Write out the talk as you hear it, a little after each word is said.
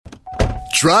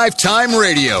Drive Time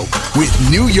Radio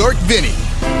with New York Vinny.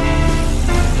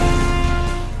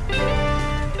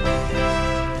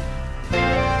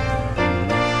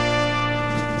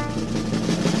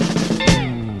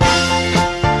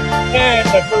 And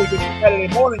a very good Saturday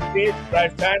morning to you.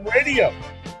 Drive Time Radio.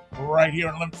 Right here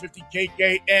on 1150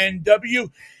 KKNW.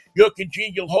 Your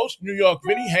congenial host, New York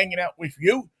Vinny, hanging out with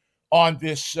you on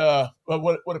this,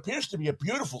 what appears to be a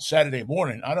beautiful Saturday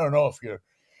morning. I don't know if you're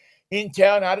in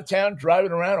town, out of town,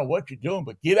 driving around, or what you're doing,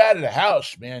 but get out of the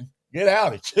house, man. Get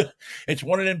out. It's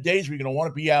one of them days where you're going to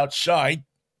want to be outside.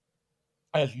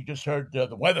 As you just heard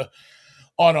the weather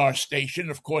on our station.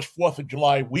 Of course, 4th of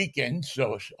July weekend,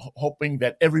 so hoping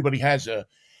that everybody has a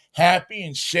happy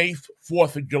and safe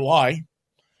 4th of July.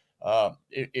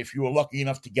 If you were lucky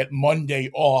enough to get Monday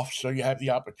off, so you have the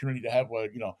opportunity to have,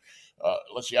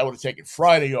 let's see, I would have taken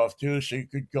Friday off too, so you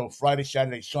could go Friday,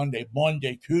 Saturday, Sunday,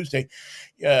 Monday, Tuesday.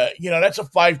 That's a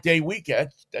 5-day weekend.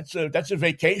 That's a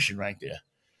vacation right there.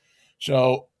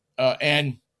 So,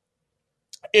 and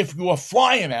if you are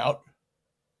flying out,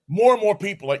 more and more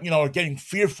people are getting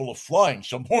fearful of flying.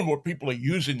 So more and more people are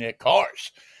using their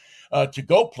cars to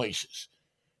go places.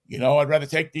 I'd rather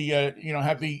take the,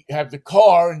 have the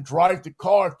car and drive the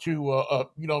car to,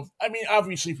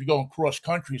 obviously if you're going cross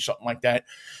country or something like that,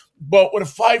 but with a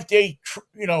 5-day,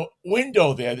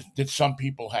 window there that some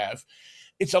people have,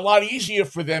 it's a lot easier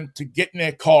for them to get in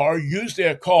their car, use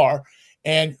their car,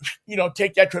 and,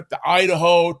 take that trip to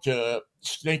Idaho, to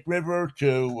Snake River,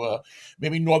 to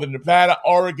maybe Northern Nevada,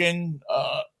 Oregon,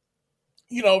 all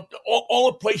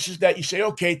the places that you say,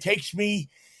 okay, it takes me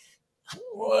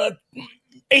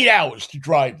 8 hours to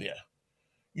drive there.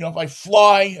 If I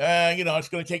fly, it's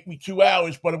going to take me 2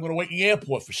 hours, but I'm going to wait in the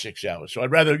airport for 6 hours. So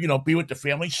I'd rather, be with the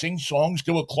family, sing songs,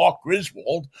 do a Clark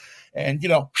Griswold, and,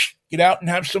 get out and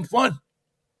have some fun.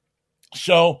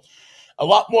 So a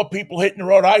lot more people hitting the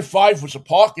road. I-5 was a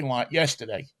parking lot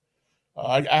yesterday.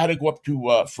 I had to go up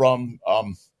to from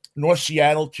North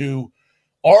Seattle to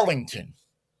Arlington,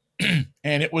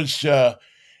 and it was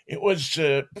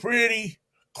pretty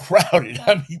crowded.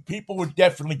 I mean, people were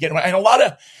definitely getting around, and a lot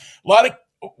of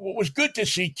what was good to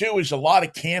see too is a lot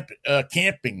of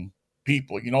camping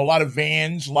people. A lot of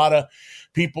vans, a lot of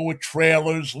people with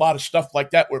trailers, a lot of stuff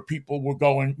like that, where people were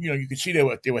going. You could see they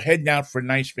were heading out for a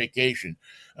nice vacation,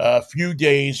 a few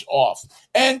days off,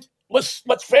 and let's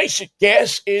face it,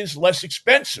 gas is less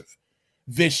expensive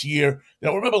this year.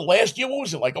 Remember last year, what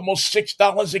was it, like almost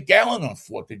 $6 a gallon on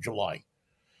 4th of July?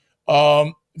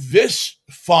 This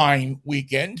fine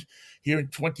weekend here in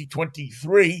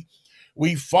 2023,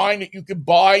 we find that you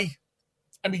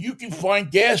can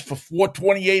find gas for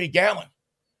 $4.28 a gallon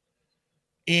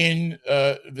in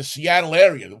the Seattle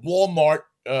area. The Walmart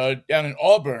down in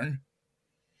Auburn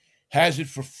has it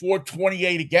for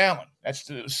 $4.28 a gallon.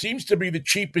 Seems to be the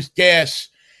cheapest gas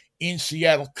in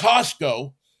Seattle.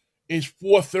 Costco is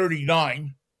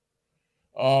 $4.39.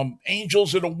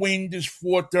 Angels of the Wind is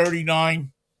 $4.39.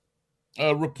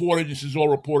 Reported. This is all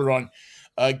reported on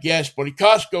Gas Buddy.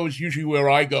 Costco is usually where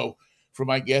I go for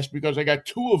my gas because I got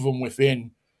two of them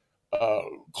within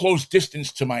close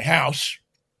distance to my house.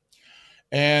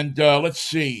 And let's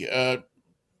see,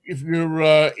 if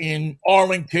you're in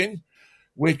Arlington,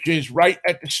 which is right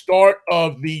at the start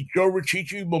of the Joe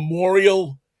Riccici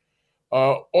Memorial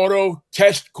Auto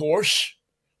Test Course,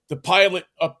 the pilot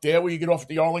up there where you get off at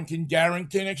the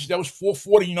Arlington-Darrington, that was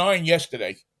 $4.49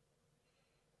 yesterday.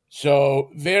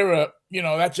 So they're,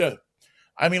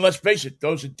 let's face it,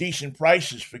 those are decent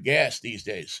prices for gas these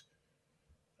days.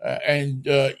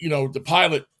 The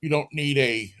pilot, you don't need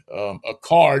a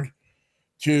card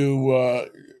to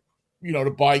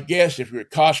buy gas. If you're at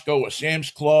Costco or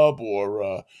Sam's Club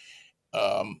or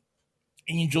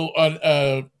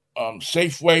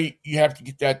Safeway, you have to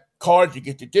get that card to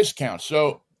get the discount.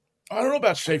 So I don't know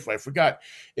about Safeway. I forgot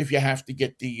if you have to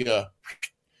get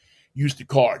use the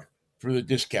card for the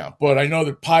discount. But I know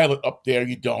the pilot up there,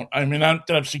 you don't. I mean,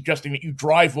 I'm suggesting that you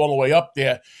drive all the way up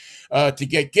there to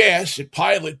get gas at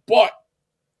Pilot. But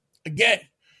again,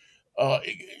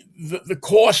 the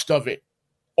cost of it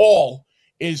all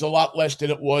is a lot less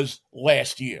than it was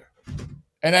last year.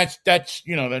 And that's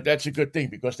a good thing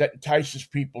because that entices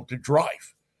people to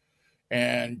drive.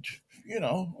 And,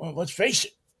 let's face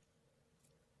it.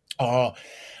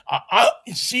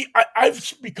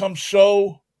 I've become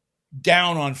so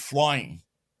down on flying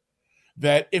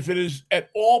that if it is at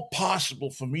all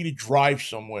possible for me to drive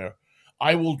somewhere,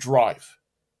 I will drive.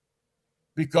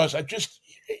 Because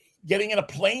getting in a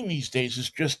plane these days is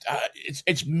just,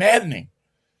 it's maddening.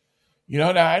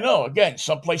 Now I know, again,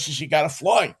 some places you got to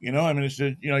fly, I mean,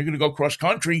 you're going to go cross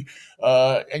country,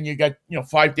 and you got,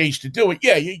 5 days to do it.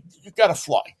 Yeah, you got to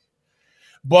fly.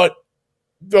 But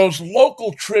those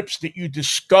local trips that you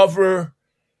discover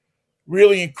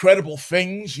really incredible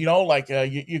things, like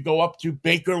you go up to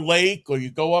Baker Lake, or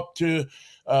you go up to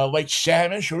Lake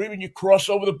Sammamish, or even you cross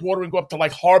over the border and go up to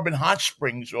like Harbin Hot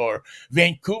Springs or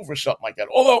Vancouver, something like that.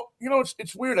 Although,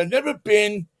 it's weird. I've never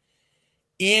been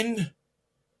in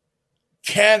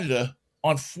Canada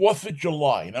on 4th of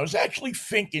July. And I was actually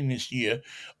thinking this year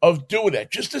of doing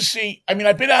that just to see. I mean,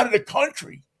 I've been out of the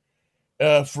country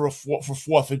for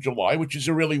 4th of July, which is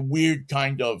a really weird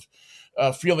kind of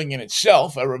feeling in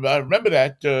itself. I remember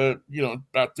that,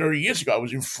 about 30 years ago, I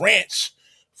was in France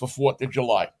for 4th of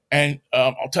July. And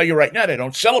I'll tell you right now, they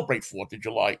don't celebrate 4th of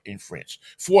July in France.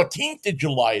 14th of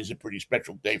July is a pretty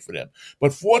special day for them.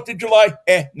 But 4th of July,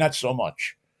 not so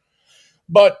much.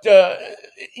 But,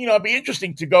 it'd be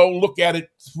interesting to go look at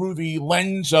it through the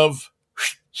lens of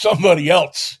somebody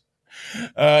else.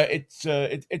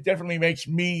 It definitely makes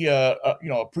me,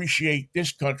 appreciate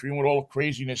this country and with all the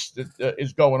craziness that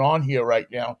is going on here right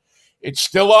now. It's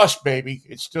still us, baby.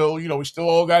 It's still, we still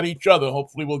all got each other.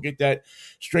 Hopefully we'll get that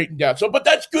straightened out. But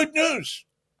that's good news.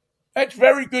 That's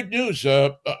very good news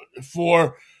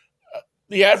for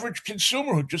the average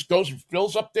consumer who just goes and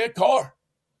fills up their car.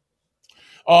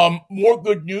 More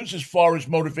good news as far as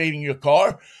motivating your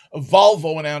car.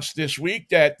 Volvo announced this week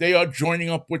that they are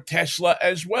joining up with Tesla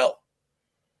as well.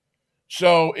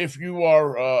 So if you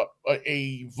are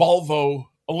a Volvo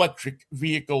electric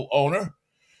vehicle owner,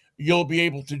 you'll be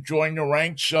able to join the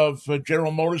ranks of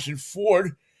General Motors and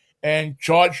Ford and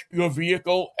charge your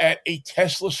vehicle at a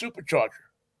Tesla supercharger.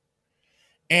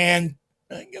 And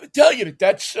I'm going to tell you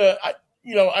that's,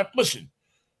 listen,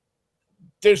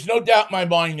 there's no doubt in my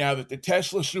mind now that the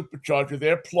Tesla supercharger,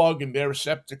 their plug and their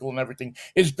receptacle and everything,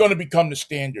 is going to become the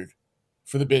standard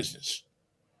for the business.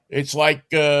 It's like,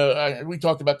 we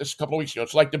talked about this a couple of weeks ago.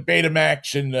 It's like the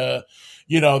Betamax and, the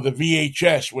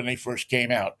VHS when they first came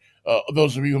out.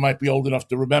 Those of you who might be old enough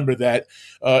to remember that,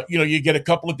 you get a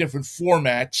couple of different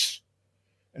formats,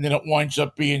 and then it winds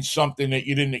up being something that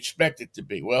you didn't expect it to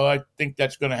be. Well, I think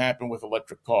that's going to happen with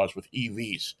electric cars, with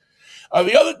EVs.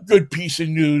 The other good piece of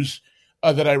news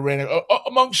that I ran,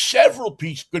 among several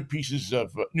good pieces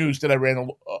of news that I ran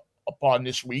upon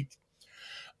this week,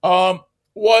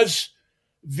 was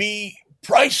the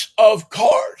price of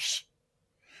cars.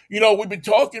 We've been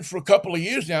talking for a couple of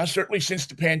years now, certainly since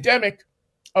the pandemic,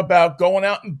 about going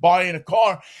out and buying a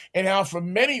car, and how for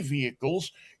many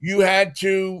vehicles you had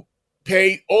to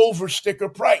pay over sticker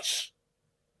price.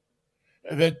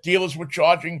 That dealers were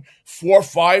charging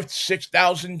 $4,000, $5,000,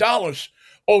 $6,000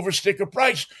 over sticker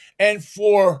price, and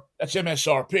that's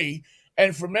MSRP.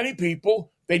 And for many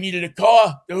people, they needed a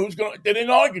car. They didn't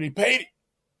argue; they paid it.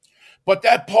 But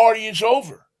that party is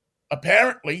over.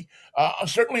 Apparently,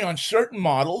 certainly on certain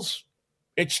models,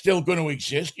 it's still going to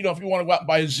exist. If you want to go out and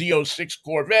buy a Z06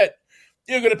 Corvette,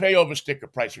 you're going to pay over sticker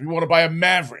price. If you want to buy a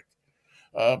Maverick,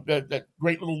 that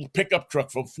great little pickup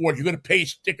truck from Ford, you're going to pay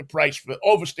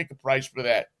over sticker price for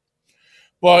that.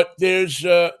 But there's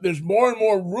more and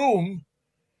more room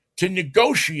to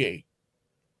negotiate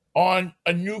on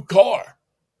a new car,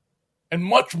 and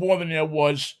much more than there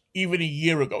was even a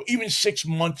year ago, even 6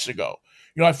 months ago.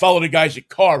 I follow the guys at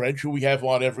Car Edge, who we have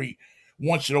on every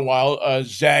once in a while,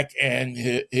 Zach and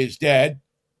his dad,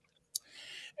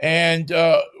 and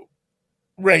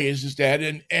Ray is his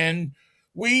dad, and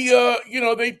we,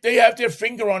 they have their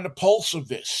finger on the pulse of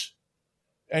this,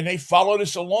 and they follow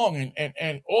this along,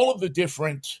 and all of the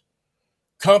different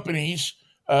companies,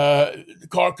 the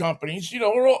car companies,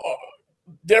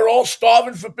 they're all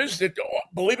starving for business.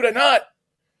 Believe it or not,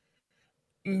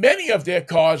 many of their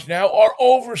cars now are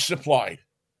oversupplied.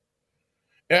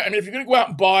 I mean, if you're going to go out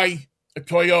and buy a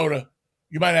Toyota,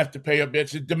 you might have to pay a bit.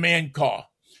 It's a demand car.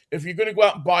 If you're going to go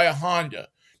out and buy a Honda,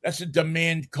 that's a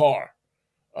demand car.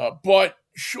 But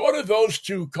short of those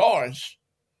two cars,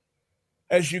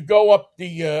 as you go up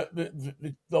the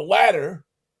ladder,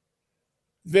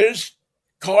 there's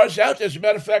cars out there. As a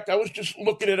matter of fact, I was just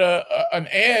looking at an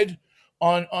ad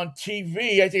on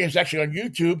TV, I think it's actually on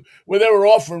YouTube, where they were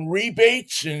offering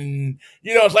rebates, and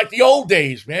it's like the old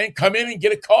days, man. Come in and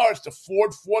get a car. It's the Ford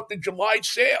 4th of July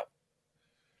sale,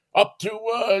 up to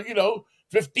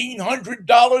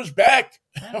 $1,500 back.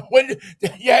 When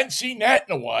you hadn't seen that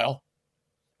in a while,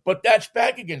 but that's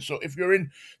back again. So if you're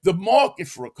in the market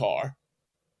for a car,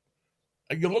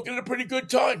 you're looking at a pretty good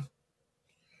time.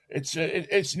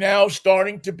 It's now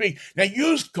starting to be. Now,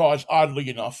 used cars, oddly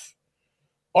enough,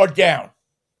 are down.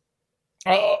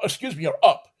 Are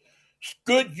up.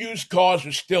 Good used cars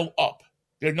are still up.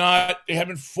 They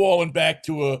haven't fallen back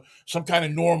to some kind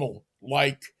of normal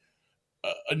like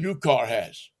a new car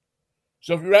has.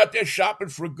 So if you're out there shopping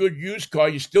for a good used car,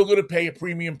 you're still going to pay a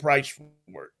premium price for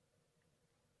it.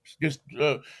 It's just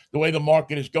the way the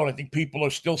market is going. I think people are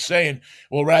still saying,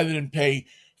 well, rather than pay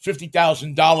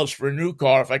 $50,000 for a new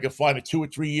car, if I could find a 2 or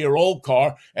 3 year old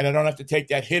car and I don't have to take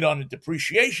that hit on the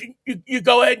depreciation, you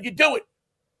go ahead and you do it.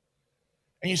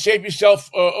 And you save yourself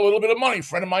a little bit of money. A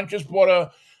friend of mine just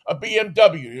bought a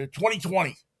BMW, a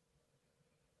 2020.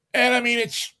 And I mean,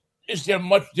 is there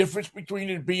much difference between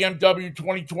the BMW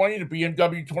 2020 and the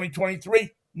BMW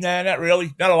 2023? Nah, not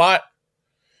really. Not a lot.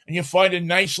 And you find a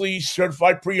nicely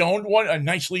certified pre-owned one, a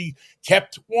nicely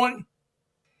kept one.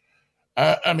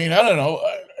 I mean, I don't know.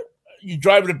 You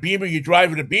driving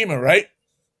a Beamer, right?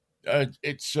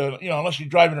 It's unless you're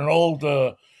driving an old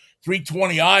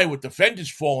 320i with the fenders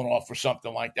falling off or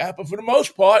something like that. But for the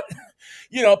most part,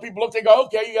 people look, they go,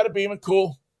 okay, you got a Beamer,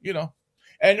 cool,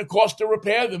 and the cost to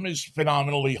repair them is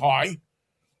phenomenally high.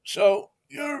 So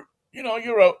you're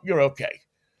okay.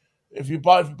 If you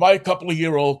buy a couple of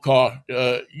year old car,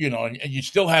 and you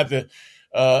still have the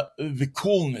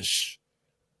coolness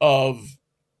of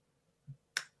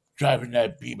driving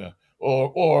that Beamer,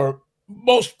 or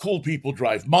most cool people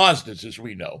drive Mazdas, as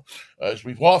we know, as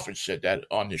we've often said that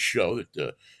on this show,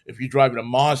 that if you're driving a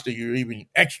Mazda, you're even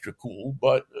extra cool.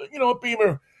 But a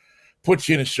Beamer puts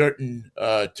you in a certain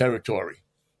territory.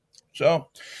 So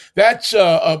that's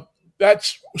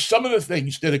some of the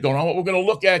things that are going on. What we're going to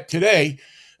look at today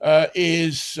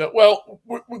is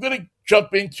we're going to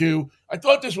jump into. I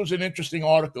thought this was an interesting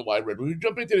article I read. We're going to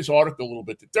jump into this article a little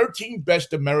bit. The 13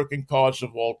 best American cars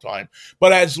of all time,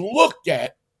 but as looked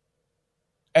at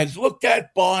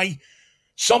by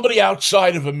somebody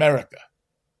outside of America,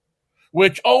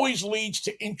 which always leads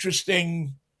to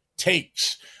interesting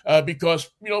takes because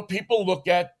people look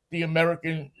at the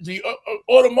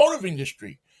automotive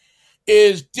industry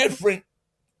is different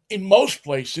in most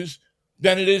places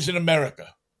than it is in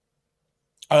America.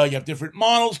 You have different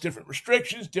models, different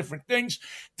restrictions, different things.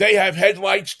 They have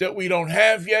headlights that we don't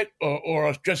have yet or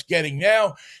are just getting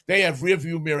now. They have rear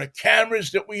view mirror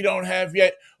cameras that we don't have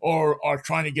yet or are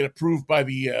trying to get approved by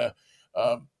the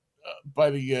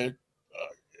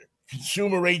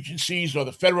consumer agencies or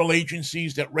the federal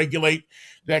agencies that regulate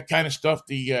that kind of stuff,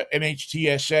 the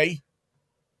NHTSA.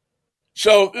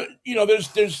 So,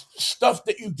 there's stuff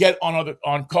that you get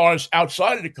on cars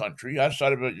outside of the country,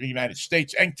 outside of the United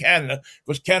States and Canada,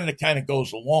 because Canada kind of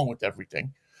goes along with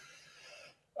everything.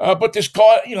 But there's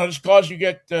cars you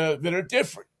get that are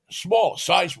different, small,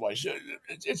 size-wise.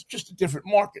 It's just a different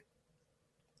market.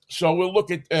 So we'll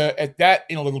look at that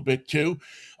in a little bit, too.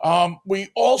 We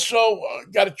also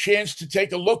got a chance to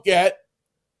take a look at,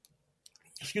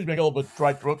 excuse me, I got a little bit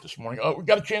dry throat this morning. We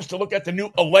got a chance to look at the new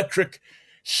electric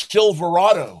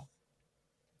Silverado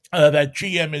that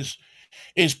GM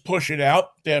is pushing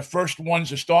out. Their first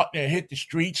ones are starting to hit the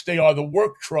streets. They are the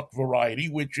work truck variety,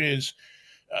 which is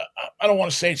I don't want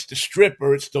to say it's the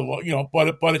stripper. It's the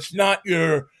but it's not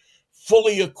your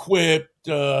fully equipped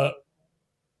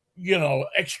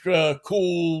extra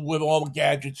cool with all the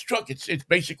gadgets truck. It's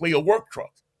basically a work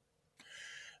truck,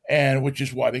 and which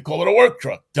is why they call it a work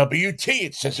truck. WT.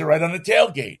 It says it right on the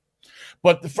tailgate.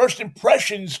 But the first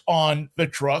impressions on the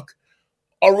truck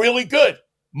are really good.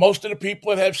 Most of the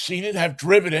people that have seen it, have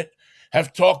driven it,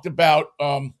 have talked about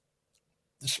the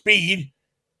speed.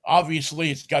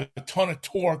 Obviously, it's got a ton of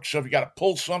torque, so if you got to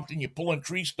pull something, you're pulling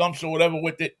tree stumps or whatever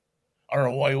with it. I don't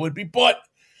know why it would be, but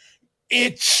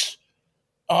it's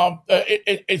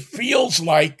it feels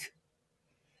like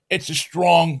it's a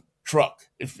strong truck.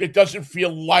 It doesn't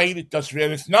feel light.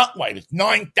 It's not light. It's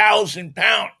 9,000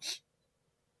 pounds.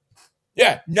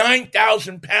 Yeah,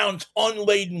 9,000 pounds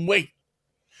unladen weight.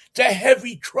 It's a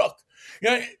heavy truck.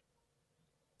 But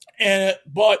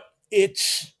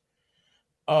it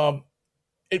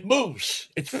moves.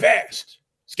 It's fast.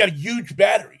 It's got a huge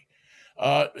battery.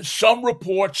 Some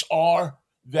reports are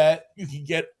that you can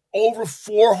get over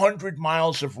 400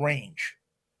 miles of range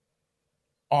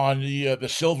on the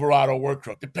Silverado work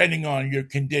truck, depending on your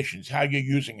conditions, how you're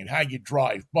using it, how you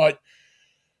drive, but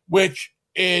which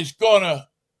is going to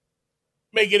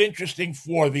make it interesting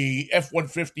for the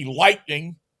F-150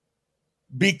 Lightning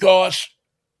because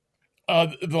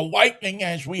the Lightning,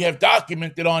 as we have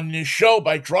documented on this show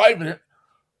by driving it,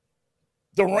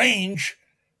 the range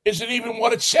isn't even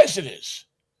what it says it is.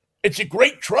 It's a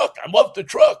great truck. I love the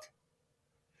truck.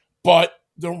 But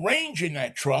the range in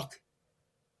that truck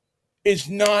is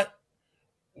not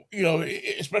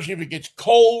especially if it gets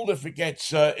cold, if it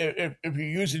gets if you're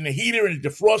using the heater and the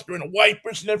defroster and the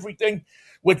wipers and everything,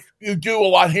 which you do a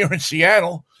lot here in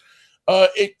Seattle,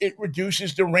 it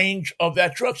reduces the range of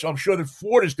that truck. So I'm sure that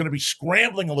Ford is going to be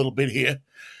scrambling a little bit here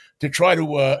to try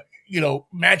to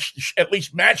at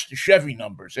least match the Chevy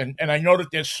numbers. And I know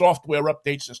that there's software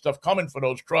updates and stuff coming for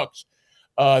those trucks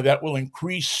that will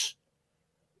increase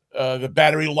the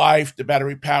battery life, the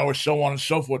battery power, so on and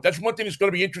so forth. That's one thing that's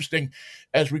going to be interesting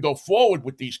as we go forward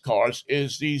with these cars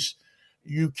is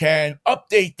you can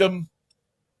update them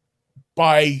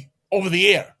by over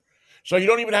the air. So you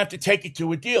don't even have to take it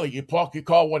to a dealer. You park your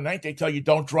car one night, they tell you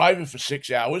don't drive it for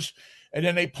 6 hours, and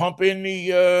then they pump in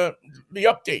the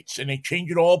updates, and they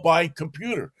change it all by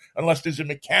computer, unless there's a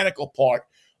mechanical part,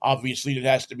 obviously, that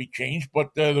has to be changed.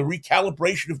 But the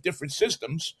recalibration of different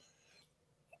systems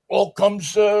all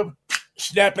comes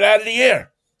snapping out of the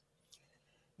air.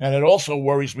 And it also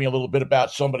worries me a little bit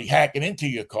about somebody hacking into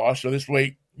your car. So this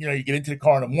way, you get into the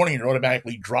car in the morning and it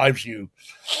automatically drives you,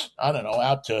 I don't know,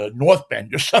 out to North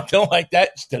Bend or something like that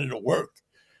instead of to work.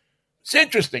 It's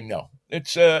interesting, though.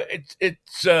 It's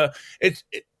a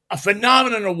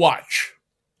phenomenon to watch.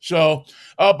 So,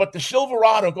 but the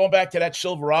Silverado, going back to that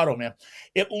Silverado, man,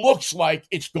 it looks like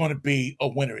it's going to be a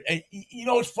winner. And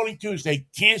what's funny too is they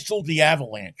canceled the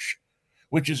Avalanche,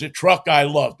 which is a truck I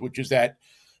loved, which is that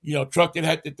truck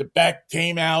that the back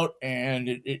came out and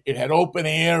it had open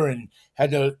air and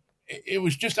it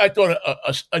was just, I thought,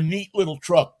 a neat little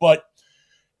truck. But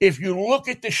if you look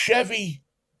at the Chevy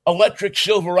electric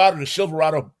Silverado, the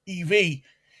Silverado EV,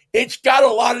 it's got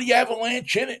a lot of the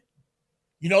Avalanche in it.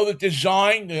 The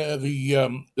design,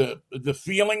 the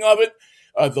feeling of it,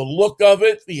 the look of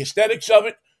it, the aesthetics of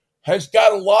it has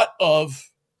got a lot of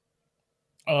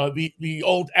the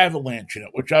old Avalanche in it,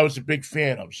 which I was a big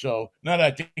fan of. So not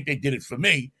that I think they did it for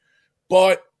me,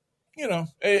 but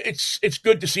it's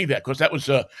good to see that because that was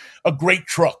a great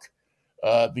truck,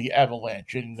 the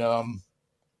Avalanche, and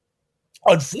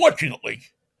unfortunately,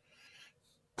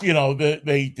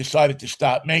 they decided to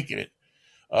stop making it.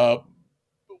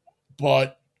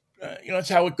 But that's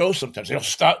how it goes sometimes. They'll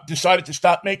decided to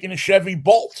stop making a Chevy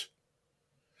Bolt,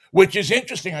 which is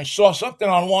interesting. I saw something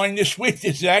online this week.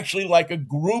 There's actually like a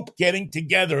group getting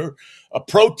together, a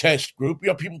protest group.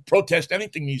 People protest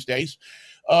anything these days.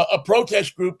 A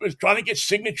protest group is trying to get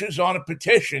signatures on a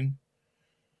petition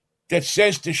that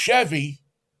says to Chevy,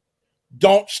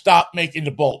 don't stop making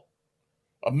the Bolt.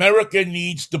 America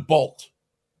needs the Bolt.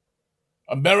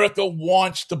 America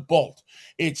wants the Bolt.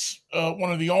 It's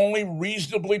one of the only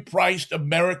reasonably priced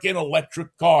American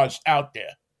electric cars out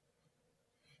there.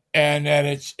 And that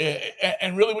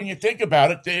and really when you think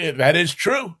about it, that is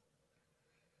true.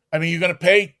 I mean, you're going to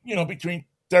pay, between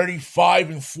 $35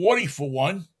 and $40 for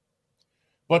one,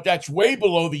 but that's way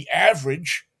below the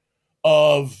average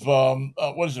of, about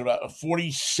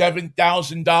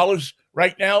 $47,000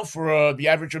 right now for the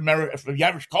average for the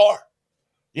average car.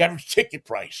 The average ticket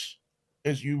price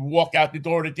as you walk out the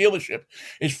door of the dealership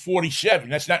is $47,000.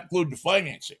 That's not including the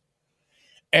financing.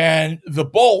 And the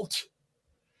Bolt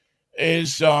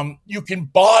is you can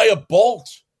buy a Bolt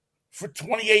for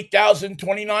 $28,000,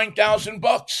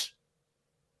 $29,000,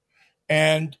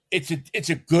 and it's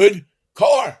a good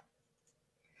car.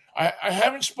 I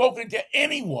haven't spoken to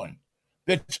anyone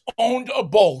that's owned a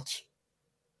Bolt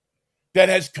that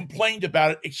has complained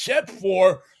about it, except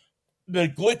for the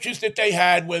glitches that they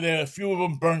had where a few of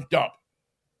them burnt up,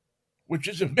 which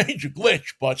is a major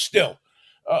glitch, but still.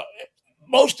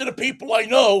 Most of the people I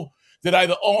know that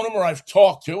either own them or I've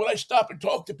talked to, and I stop and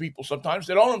talk to people sometimes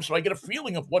that own them, so I get a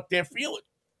feeling of what they're feeling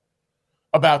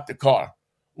about the car.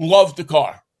 Love the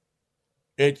car.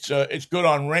 It's good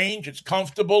on range. It's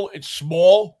comfortable. It's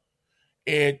small.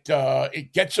 It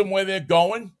gets them where they're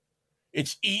going.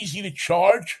 It's easy to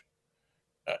charge.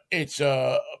 It's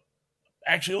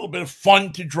actually a little bit of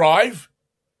fun to drive.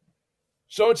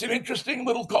 So it's an interesting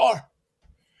little car.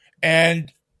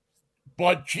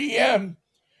 But GM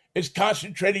is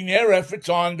concentrating their efforts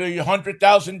on the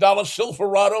 $100,000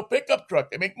 Silverado pickup truck.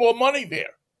 They make more money there.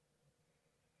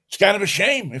 It's kind of a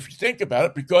shame if you think about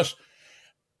it, because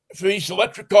for these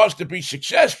electric cars to be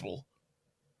successful,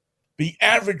 the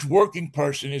average working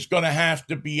person is going to have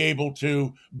to be able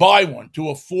to buy one, to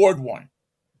afford one.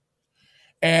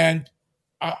 And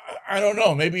I don't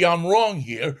know, maybe I'm wrong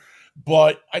here,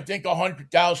 but I think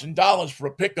 $100,000 for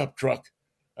a pickup truck,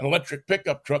 an electric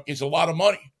pickup truck, is a lot of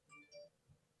money.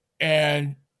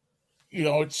 And,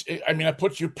 that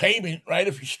puts your payment, right?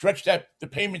 If you stretch the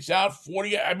payments out,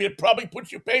 it probably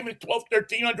puts your payment at $1,200,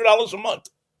 $1,300 a month.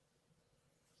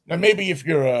 Now, maybe if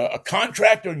you're a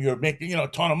contractor and you're making, a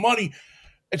ton of money,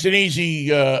 it's an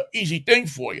easy thing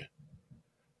for you.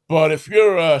 But if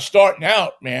you're starting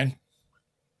out, man,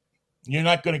 you're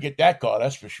not going to get that car.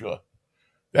 That's for sure.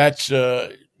 That's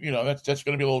that's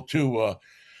going to be a little too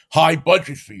high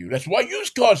budget for you. That's why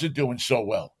used cars are doing so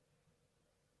well,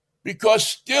 because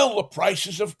still the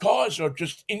prices of cars are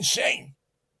just insane.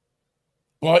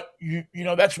 But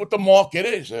that's what the market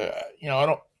is. I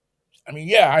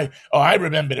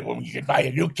remember it when you could buy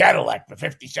a new Cadillac for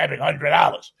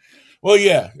 $5,700. Well,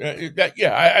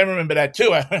 I remember that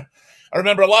too. I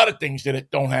remember a lot of things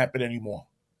that don't happen anymore.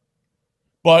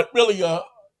 But really,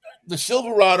 the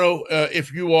Silverado,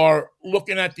 if you are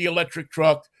looking at the electric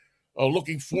truck,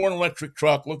 looking for an electric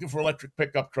truck, looking for an electric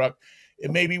pickup truck,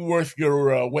 it may be worth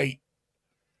your wait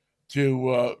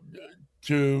to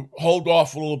hold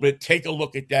off a little bit, take a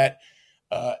look at that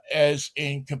as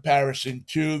in comparison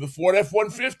to the Ford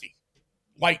F-150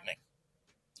 Lightning.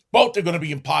 Both are going to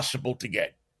be impossible to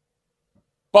get.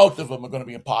 Both of them are going to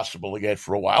be impossible to get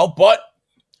for a while, but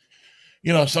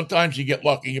sometimes you get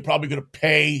lucky. You're probably going to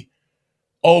pay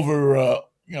over a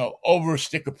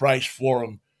sticker price for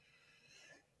them.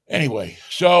 Anyway,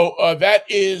 so that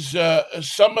is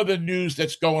some of the news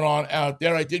that's going on out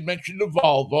there. I did mention the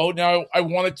Volvo. Now, I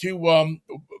wanted to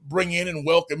bring in and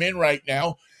welcome in right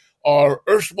now our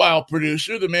erstwhile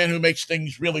producer, the man who makes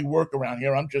things really work around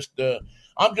here. I'm just the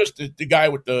guy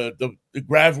with the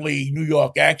gravelly New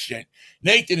York accent.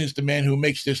 Nathan is the man who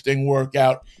makes this thing work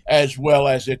out as well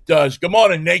as it does. Good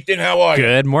morning, Nathan. How are you?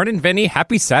 Good morning, Vinny.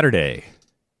 Happy Saturday.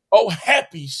 Oh,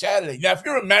 happy Saturday. Now, if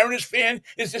you're a Mariners fan,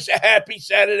 is this a happy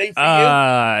Saturday for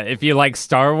you? If you like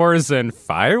Star Wars and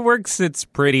fireworks, it's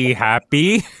pretty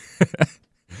happy.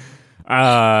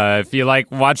 If you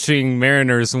like watching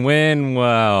Mariners win,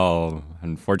 well,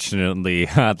 unfortunately,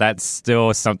 that's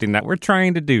still something that we're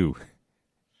trying to do.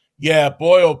 Yeah,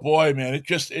 boy, oh boy, man.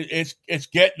 It's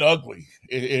getting ugly.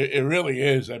 It really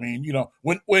is. I mean,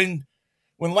 when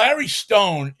Larry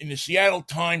Stone in the Seattle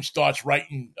Times starts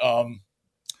writing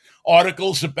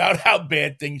articles about how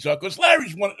bad things are, because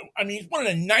Larry's he's one of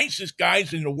the nicest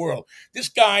guys in the world. This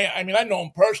guy, I know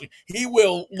him personally. He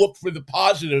will look for the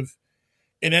positive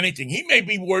in anything. He may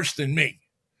be worse than me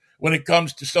when it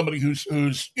comes to somebody who's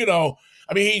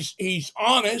he's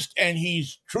honest and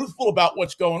he's truthful about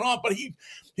what's going on, but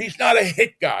he's not a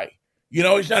hit guy.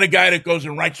 He's not a guy that goes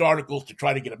and writes articles to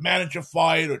try to get a manager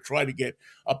fired or try to get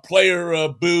a player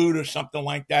booed or something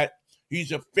like that.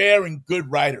 He's a fair and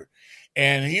good writer.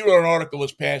 And he wrote an article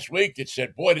this past week that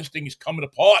said, boy, this thing is coming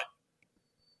apart.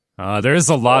 There's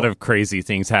a lot of crazy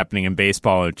things happening in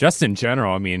baseball, just in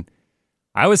general.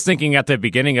 I was thinking at the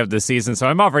beginning of the season, so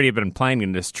I've already been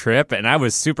planning this trip, and I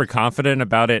was super confident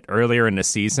about it earlier in the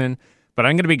season. But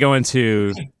I'm going to be going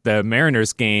to the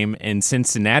Mariners game in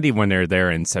Cincinnati when they're there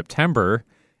in September.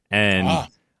 And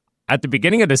at the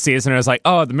beginning of the season, I was like,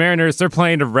 oh, the Mariners, they're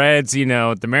playing the Reds.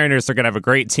 The Mariners are going to have a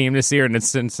great team this year. And the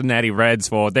Cincinnati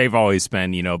Reds, well, they've always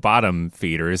been, bottom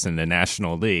feeders in the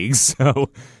National League. So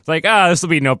it's like, this will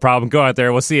be no problem. Go out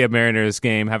there. We'll see a Mariners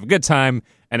game, have a good time,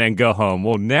 and then go home.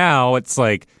 Well, now it's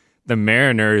like the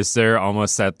Mariners, they're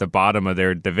almost at the bottom of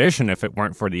their division if it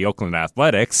weren't for the Oakland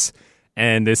Athletics.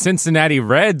 And the Cincinnati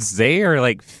Reds, they are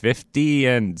like 50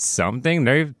 and something.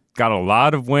 They've got a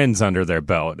lot of wins under their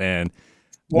belt. And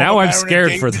now I'm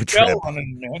scared for the trip.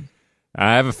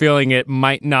 I have a feeling it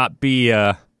might not be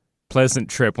a pleasant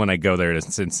trip when I go there to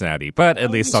Cincinnati, but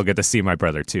at least I'll get to see my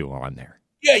brother too while I'm there.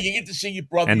 Yeah, you get to see your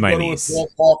brother. And you my go niece. To a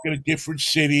ballpark in a different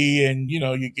city, and you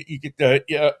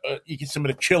get some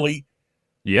of the chili.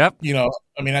 Yep.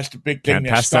 That's the big thing. Can't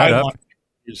pass that up.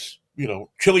 Is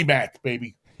Chili Mac,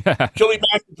 baby. Chili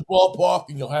Mac at the ballpark,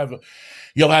 and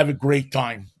you'll have a great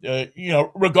time.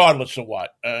 Regardless of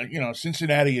what.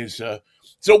 Cincinnati is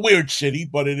it's a weird city,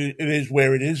 but it is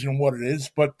where it is and what it is.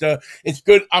 But it's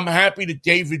good. I'm happy that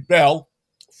David Bell,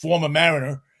 former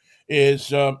Mariner, is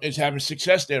having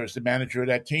success there as the manager of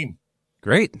that team.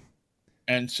 Great.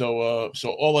 And so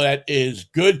all of that is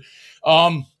good.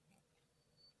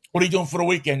 What are you doing for the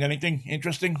weekend? Anything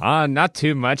interesting? Not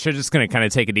too much. I'm just going to kind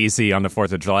of take it easy on the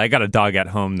 4th of July. I got a dog at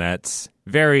home that's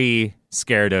very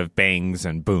scared of bangs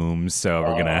and booms, so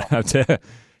we're going to have to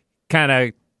kind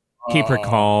of keep her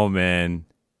calm and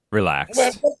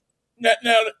relaxed. Now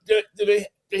do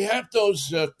they have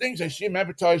those things? I see them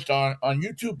advertised on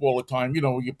YouTube all the time.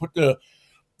 You put the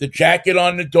jacket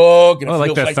on the dog. And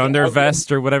like the Thunder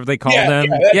Vest or whatever they call them?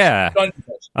 Yeah.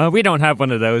 We don't have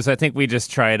one of those. I think we just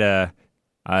try to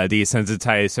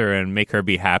desensitize her and make her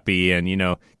be happy and,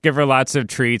 give her lots of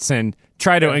treats and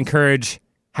try to encourage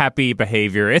happy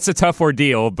behavior. It's a tough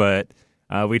ordeal, but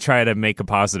we try to make a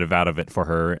positive out of it for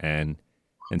her and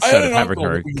instead of having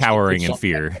her cowering in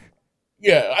fear.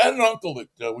 Yeah, I had an uncle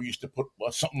that we used to put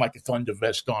something like a thunder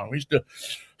vest on. We used to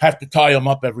have to tie him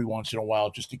up every once in a while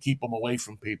just to keep him away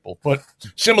from people. But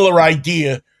similar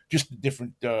idea, just a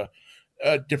different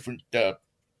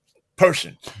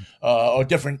person or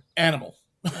different animal.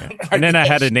 And then I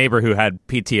had a neighbor who had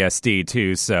PTSD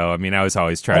too. So, I mean, I was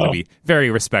always trying to be very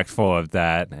respectful of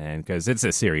that, and because it's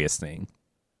a serious thing.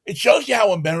 It shows you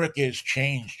how America has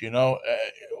changed,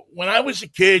 when I was a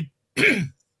kid,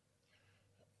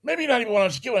 maybe not even when I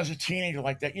was a kid, when I was a teenager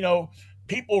like that,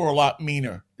 people were a lot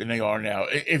meaner than they are now,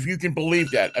 if you can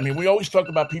believe that. I mean, we always talk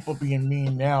about people being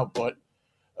mean now, but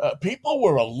people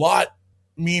were a lot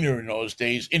meaner in those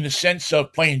days in the sense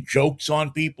of playing jokes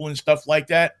on people and stuff like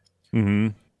that. Mm-hmm.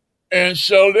 And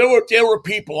so there were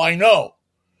people I know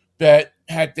that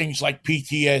had things like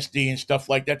PTSD and stuff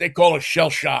like that. They call it shell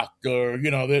shock or,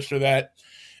 this or that.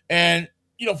 And,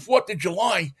 4th of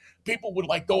July, people would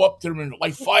go up to them and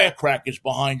light firecrackers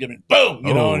behind them and boom,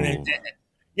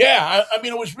 yeah. I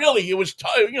mean, it was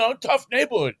tough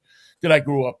neighborhood that I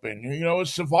grew up in. It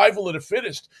was survival of the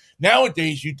fittest.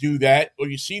 Nowadays you do that or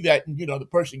you see that and, the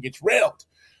person gets railed.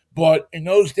 But in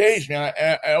those days, man,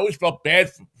 I always felt bad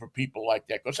for people like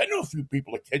that because I knew a few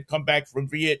people that had come back from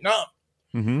Vietnam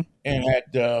and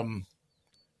had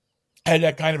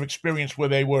that kind of experience where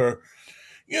they were,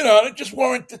 they just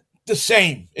weren't the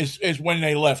same as when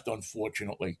they left,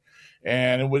 unfortunately.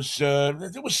 And there was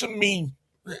some mean.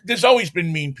 There's always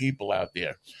been mean people out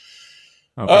there.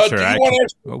 Oh, for sure. Do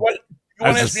you want to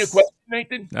ask me a question,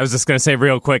 Nathan? I was just going to say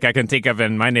real quick, I can think of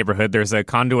in my neighborhood, there's a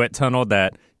conduit tunnel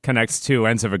that connects two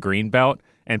ends of a green belt,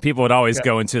 and people would always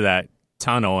go into that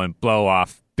tunnel and blow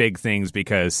off big things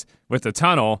because with the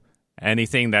tunnel,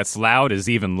 anything that's loud is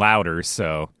even louder.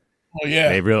 So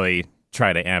they really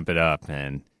try to amp it up,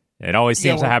 and it always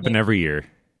seems to happen every year.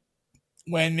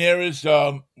 When there is,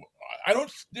 I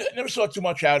never saw it too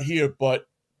much out here, but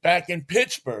back in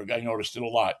Pittsburgh, I noticed it a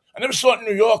lot. I never saw it in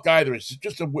New York either. It's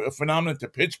just a phenomenon to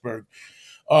Pittsburgh.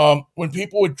 When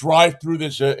people would drive through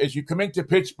this, as you come into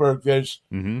Pittsburgh, there's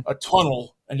a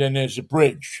tunnel and then there's a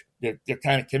bridge. They're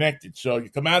kind of connected. So you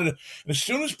come out of it, and as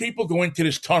soon as people go into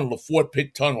this tunnel, the Fort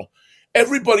Pitt Tunnel,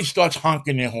 everybody starts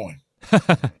honking their horn.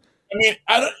 I mean,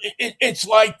 it's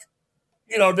like,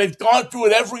 they've gone through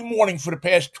it every morning for the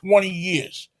past 20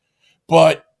 years.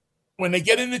 But when they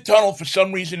get in the tunnel, for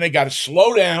some reason, they got to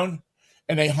slow down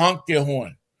and they honk their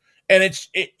horn. And it's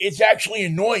actually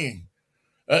annoying.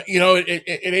 At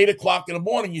 8 o'clock in the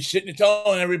morning, you sit in the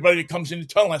tunnel and everybody that comes in the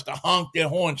tunnel has to honk their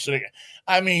horn. So,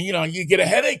 you get a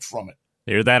headache from it.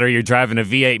 Either that or you're driving a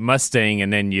V8 Mustang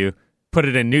and then you put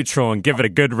it in neutral and give it a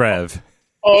good rev.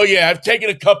 Oh, yeah. I've taken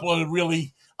a couple of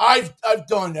I've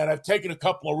done that. I've taken a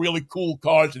couple of really cool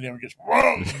cars in there and just,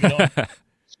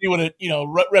 see what it,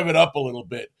 rev it up a little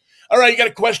bit. All right, you got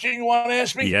a question you want to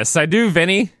ask me? Yes, I do,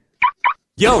 Vinny.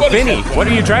 Yo, Vinny, what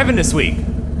are you driving this week?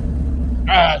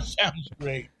 Sounds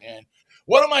great, man.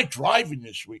 What am I driving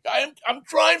this week? I'm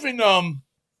driving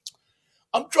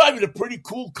a pretty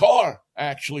cool car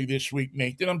actually this week,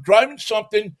 Nathan. I'm driving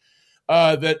something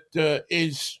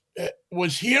that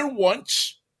was here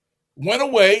once, went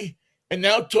away, and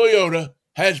now Toyota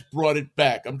has brought it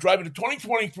back. I'm driving a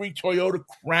 2023 Toyota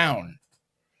Crown.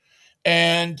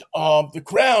 And the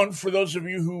Crown, for those of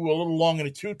you who are a little long in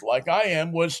the tooth like I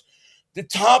am, was the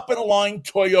top-of-the-line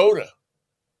Toyota.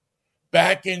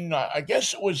 Back in, I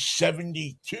guess it was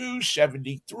 72,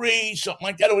 73, something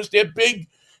like that. It was their big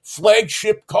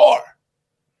flagship car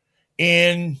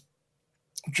in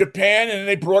Japan, and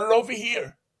they brought it over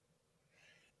here.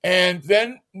 And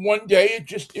then one day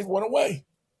it went away.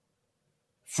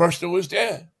 First it was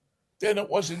there. Then it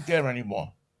wasn't there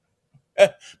anymore.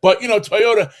 But,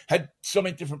 Toyota had so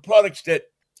many different products that,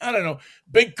 I don't know,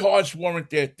 big cars weren't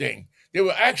their thing. They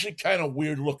were actually kind of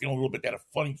weird looking a little bit. They had a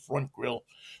funny front grille.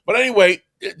 But anyway,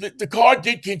 the car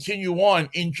did continue on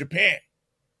in Japan.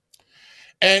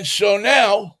 And so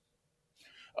now,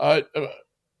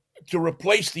 to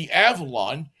replace the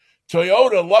Avalon,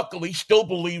 Toyota luckily still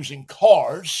believes in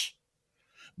cars,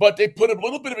 but they put a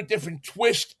little bit of a different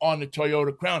twist on the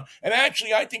Toyota Crown. And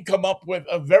actually, I think come up with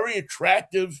a very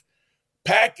attractive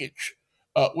package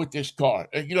with this car.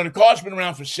 The car's been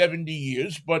around for 70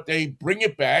 years, but they bring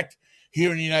it back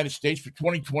here in the United States for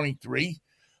 2023.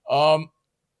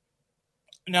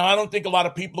 Now, I don't think a lot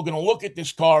of people are going to look at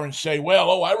this car and say,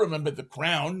 well, I remember the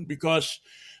Crown, because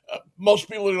most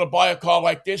people are going to buy a car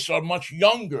like this are much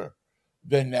younger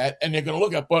than that, and they're going to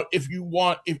look at. But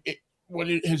what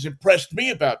it has impressed me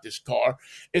about this car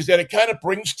is that it kind of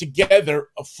brings together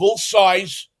a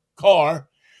full-size car,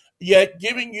 yet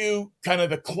giving you kind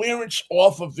of the clearance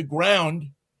off of the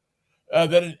ground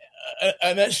that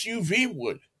an SUV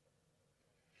would.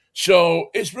 So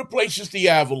it replaces the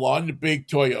Avalon, the big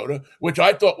Toyota, which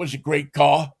I thought was a great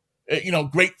car,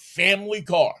 great family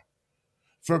car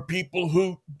for people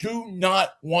who do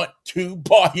not want to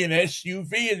buy an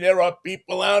SUV, and there are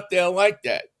people out there like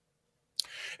that.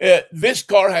 This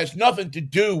car has nothing to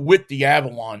do with the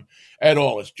Avalon at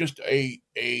all. It's just a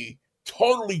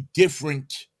totally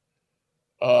different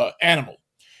animal.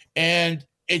 And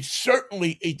it's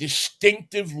certainly a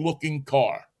distinctive looking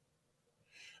car.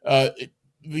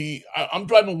 I'm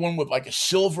driving one with like a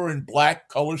silver and black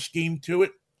color scheme to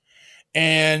it.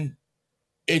 And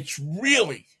it's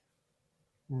really,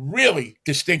 really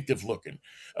distinctive looking.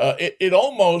 It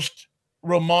almost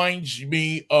reminds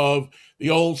me of the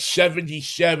old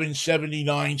 77,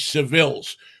 79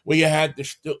 Sevilles, where you had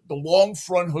the long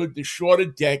front hood, the shorter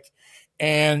deck,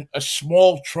 and a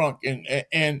small trunk.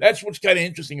 And that's what's kind of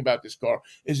interesting about this car,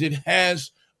 is it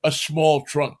has a small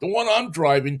trunk. The one I'm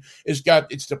driving it's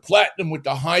the Platinum with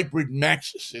the hybrid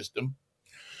Max system.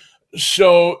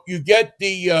 So you get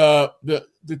the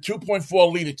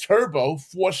 2.4 liter turbo,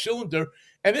 4-cylinder,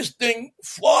 and this thing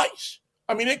flies.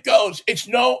 I mean, it goes. It's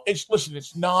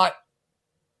not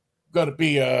going to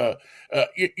be a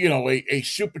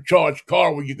supercharged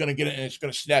car where you're going to get it and it's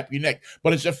going to snap your neck.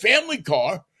 But it's a family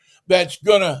car that's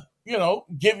going to,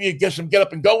 get some get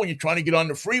up and go when you're trying to get on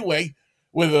the freeway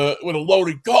with a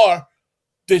loaded car.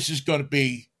 This is going to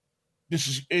be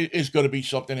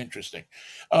something interesting.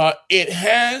 It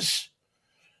has,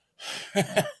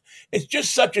 it's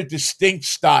just such a distinct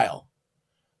style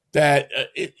that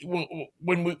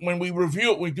when we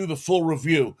review it, we do the full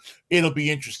review. It'll be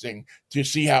interesting to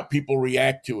see how people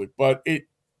react to it. But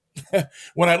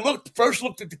when I first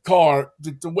looked at the car,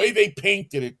 the way they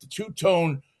painted it, the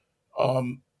two-tone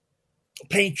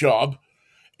paint job,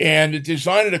 and the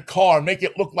design of the car make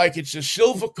it look like it's a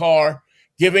silver car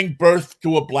giving birth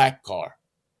to a black car.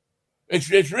 It's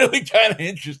really kind of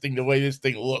interesting the way this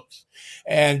thing looks.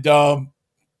 And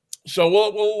so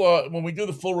we'll when we do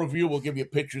the full review, we'll give you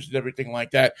pictures and everything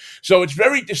like that. So it's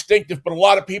very distinctive, but a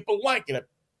lot of people like it. I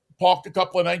parked a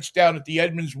couple of nights down at the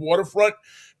Edmonds waterfront,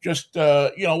 just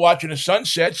watching the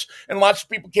sunsets, and lots of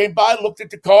people came by, looked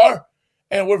at the car,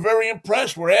 and were very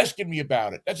impressed. Were asking me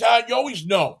about it. That's how you always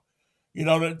know.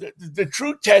 The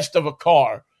true test of a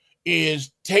car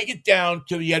is take it down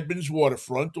to the Edmonds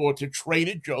waterfront or to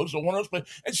Trader Joe's or one of those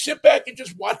places and sit back and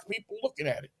just watch people looking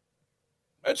at it.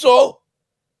 That's all.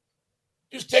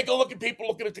 Just take a look at people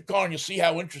looking at the car and you'll see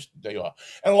how interested they are.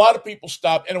 And a lot of people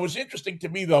stopped. And it was interesting to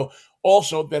me, though,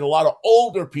 also that a lot of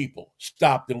older people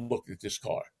stopped and looked at this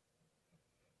car.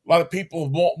 A lot of people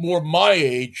more my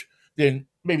age than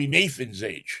maybe Nathan's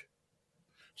age.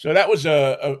 So that was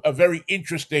a very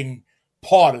interesting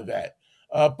part of that.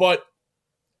 But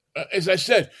as I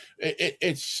said,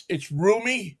 it's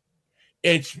roomy.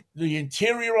 The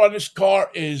interior on this car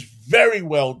is very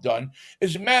well done.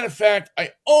 As a matter of fact,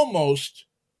 I almost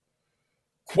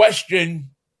question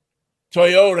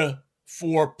Toyota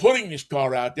for putting this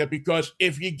car out there, because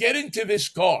if you get into this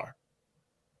car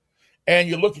and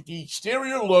you look at the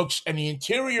exterior looks and the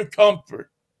interior comfort,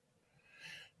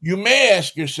 you may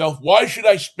ask yourself, why should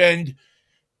I spend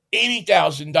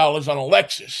 $80,000 on a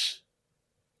Lexus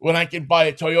when I can buy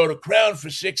a Toyota Crown for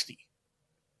 $60,000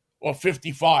 or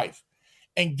 $55,000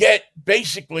 and get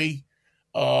basically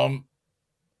a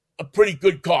pretty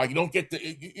good car? You don't get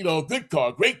a good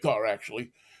car, great car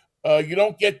actually. You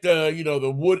don't get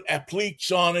the wood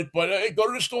appliques on it, but go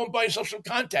to the store and buy yourself some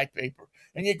contact paper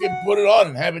and you can put it on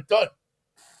and have it done.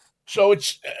 So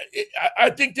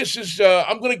I think this is,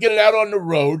 I'm going to get it out on the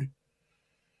road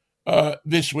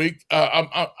this week.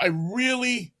 I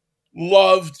really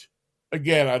loved,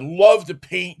 again, I love the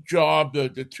paint job,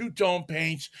 the two-tone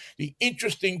paints, the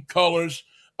interesting colors.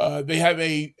 They have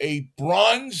a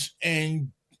bronze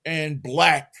and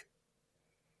black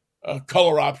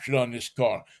color option on this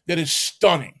car that is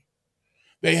stunning.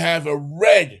 They have a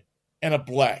red and a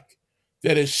black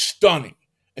that is stunning.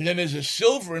 And then there's a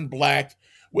silver and black,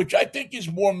 which I think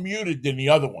is more muted than the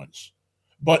other ones,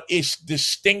 but it's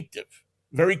distinctive,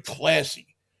 very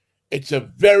classy. It's a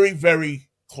very, very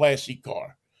classy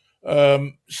car.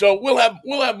 So we'll have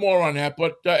more on that,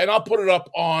 but and I'll put it up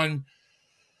on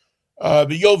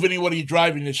the Yo Vinny, What Are You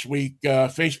Driving This Week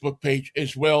Facebook page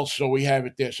as well, so we have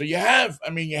it there. So you have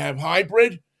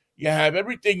hybrid, you have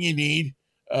everything you need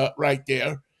right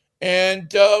there,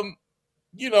 and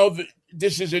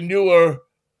this is a newer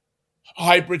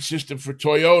hybrid system for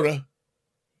Toyota,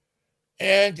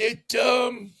 and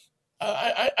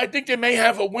I think they may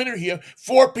have a winner here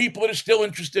for people that are still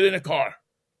interested in a car.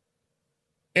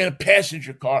 in a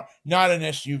passenger car, not an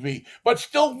SUV, but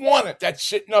still want it. That's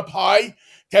sitting up high.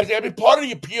 Because part of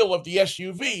the appeal of the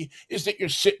SUV is that you're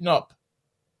sitting up.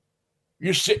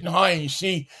 You're sitting high and you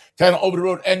see kind of over the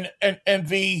road. And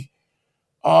the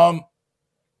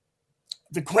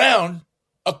Crown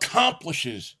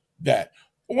accomplishes that.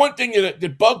 One thing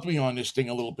that bugged me on this thing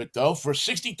a little bit, though, for a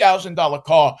 $60,000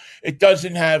 car, it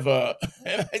doesn't have a,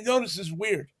 and I know this is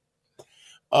weird,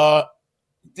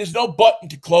 there's no button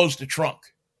to close the trunk.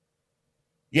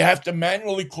 You have to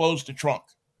manually close the trunk.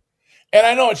 And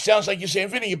I know it sounds like you're saying,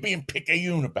 Vinny, you're being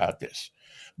picayune about this.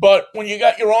 But when you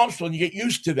got your arms full and you get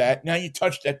used to that, now you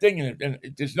touch that thing and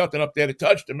there's nothing up there to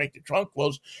touch to make the trunk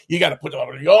close. You got to put it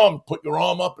on your arm, put your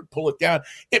arm up and pull it down.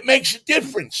 It makes a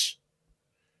difference.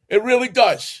 It really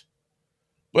does.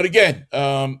 But again,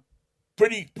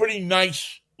 pretty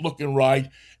nice looking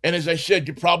ride. And as I said,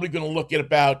 you're probably going to look at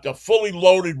about a fully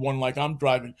loaded one like I'm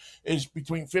driving is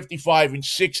between 55 and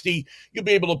 60. You'll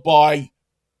be able to buy,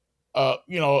 a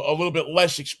little bit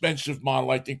less expensive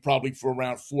model, I think probably for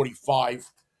around 45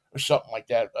 or something like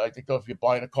that. I think if you're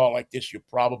buying a car like this, you're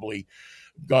probably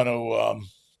going to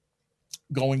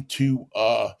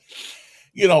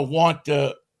want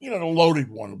the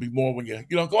loaded one. It'll be more when you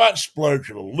go out and splurge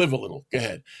a little, live a little. Go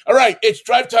ahead. All right, it's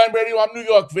Drive Time Radio. I'm New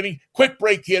York Vinny. Quick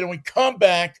break here, and we come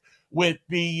back with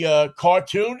the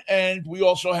cartoon, and we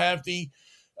also have the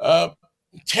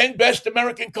 10 best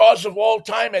American cars of all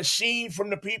time as seen from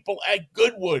the people at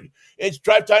Goodwood. It's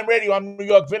Drive Time Radio. I'm New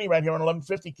York Vinny right here on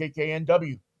 1150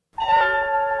 KKNW.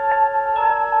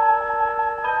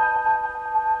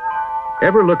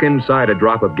 Ever look inside a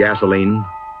drop of gasoline?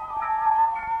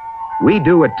 We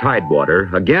do at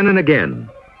Tidewater again and again,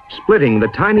 splitting the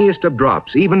tiniest of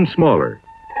drops even smaller,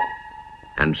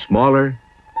 and smaller,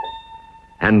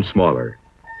 and smaller.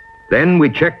 Then we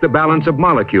check the balance of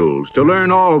molecules to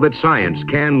learn all that science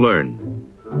can learn.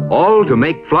 All to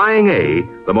make Flying A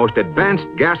the most advanced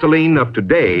gasoline of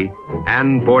today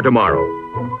and for tomorrow.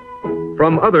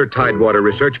 From other Tidewater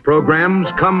research programs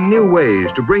come new ways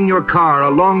to bring your car a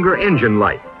longer engine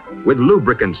life with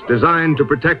lubricants designed to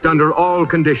protect under all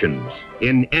conditions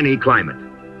in any climate.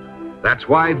 That's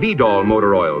why Vidal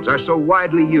motor oils are so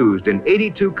widely used in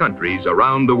 82 countries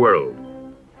around the world.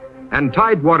 And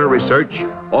Tidewater research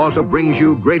also brings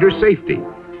you greater safety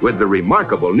with the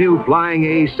remarkable new Flying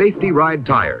A Safety Ride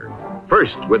tire.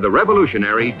 First with the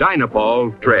revolutionary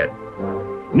Dynapol tread.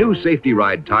 New Safety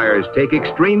Ride tires take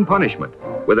extreme punishment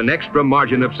with an extra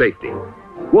margin of safety.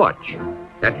 Watch.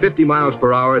 At 50 miles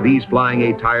per hour, these Flying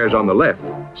A tires on the left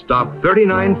stop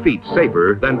 39 feet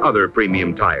safer than other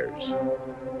premium tires.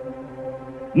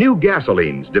 New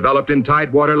gasolines developed in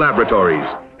Tidewater laboratories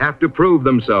have to prove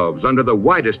themselves under the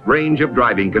widest range of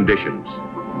driving conditions.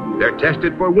 They're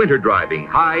tested for winter driving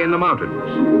high in the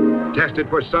mountains, tested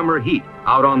for summer heat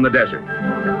out on the desert,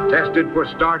 tested for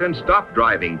start and stop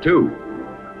driving too,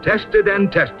 tested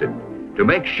and tested to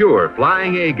make sure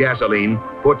Flying A gasoline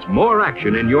puts more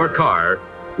action in your car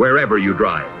wherever you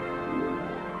drive.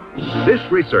 This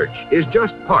research is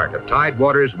just part of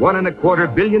Tidewater's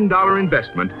 $1.25 billion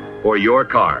investment for your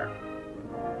car.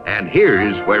 And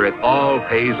here's where it all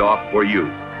pays off for you.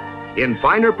 In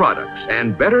finer products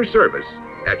and better service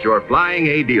at your Flying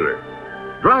A dealer.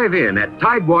 Drive in at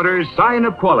Tidewater's sign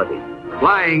of quality,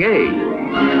 Flying A.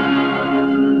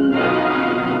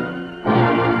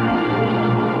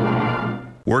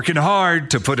 Working hard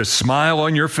to put a smile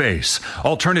on your face.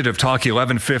 Alternative Talk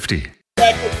 1150.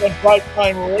 Back on Drive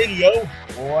Time Radio,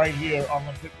 right here on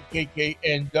 150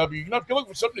 KKNW. If you're looking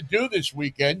for something to do this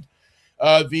weekend,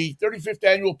 the 35th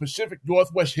annual Pacific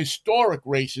Northwest Historic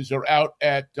Races are out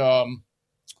at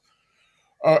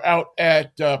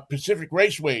Pacific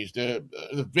Raceways, the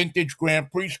vintage Grand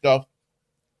Prix stuff. I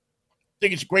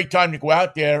think it's a great time to go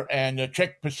out there and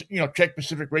check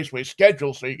Pacific Raceway's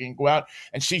schedule so you can go out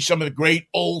and see some of the great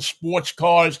old sports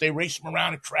cars. They race them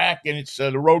around a track, and it's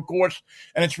the road course,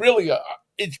 and it's really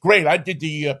it's great. I did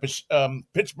the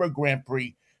Pittsburgh Grand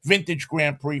Prix, vintage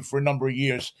Grand Prix, for a number of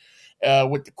years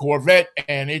with the Corvette,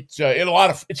 and it's a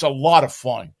lot of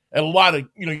fun. And a lot of,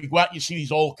 you go out and you see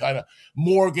these old kind of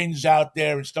Morgans out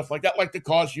there and stuff like that, like the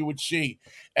cars you would see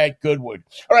at Goodwood.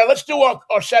 All right, let's do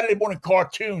our Saturday morning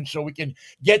cartoon so we can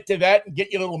get to that and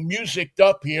get you a little musiced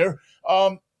up here.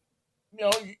 You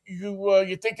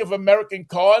think of American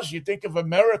cars, you think of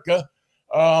America,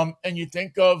 and you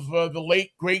think of the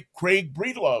late, great Craig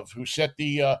Breedlove, who set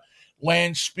the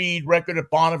land speed record at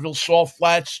Bonneville Salt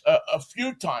Flats a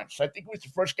few times. I think he was the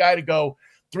first guy to go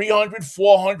 300,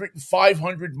 400, and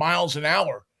 500 miles an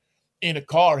hour in a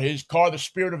car. His car, the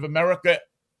Spirit of America,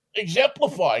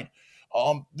 exemplified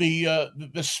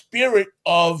the spirit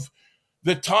of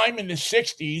the time in the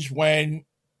 60s when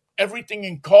everything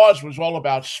in cars was all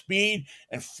about speed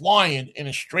and flying in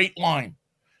a straight line.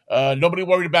 Nobody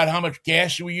worried about how much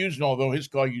gas you were using, although his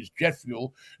car used jet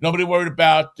fuel. Nobody worried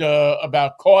about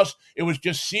cost. It was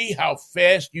just see how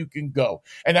fast you can go.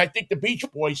 And I think the Beach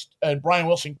Boys and Brian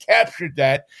Wilson captured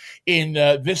that in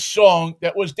this song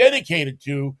that was dedicated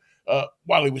to,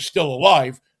 while he was still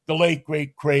alive, the late,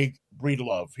 great Craig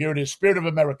Breedlove. Here it is, Spirit of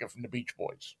America from the Beach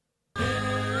Boys.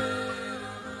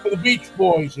 For the Beach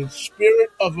Boys and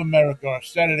Spirit of America, our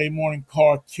Saturday morning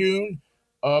cartoon.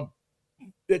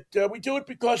 We do it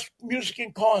because music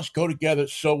and cars go together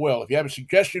so well. If you have a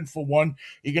suggestion for one,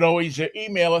 you can always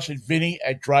email us at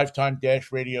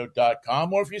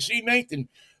vinny@drivetime-radio.com. Or if you see Nathan,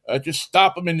 just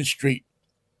stop him in the street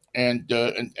and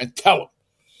tell him.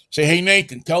 Say, hey,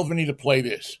 Nathan, tell Vinny to play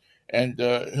this, and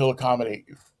he'll accommodate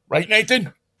you. Right,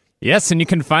 Nathan? Yes, and you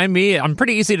can find me. I'm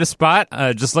pretty easy to spot.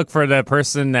 Just look for the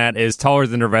person that is taller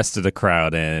than the rest of the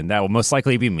crowd, and that will most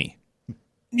likely be me.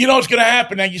 You know what's going to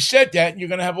happen. Now, you said that, and you're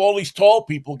going to have all these tall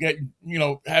people getting,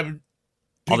 having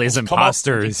all these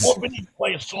imposters.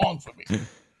 Play a song for me.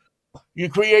 You're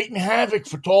creating havoc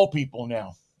for tall people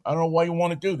now. I don't know why you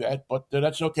want to do that, but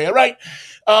that's okay. All right.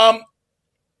 The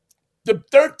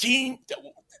 13,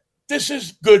 this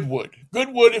is Goodwood.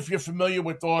 Goodwood, if you're familiar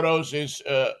with autos, is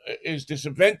this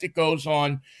event that goes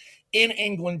on in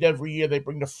England every year. They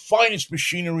bring the finest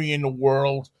machinery in the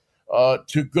world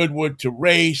to Goodwood to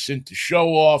race and to show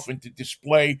off and to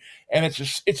display. And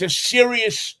it's a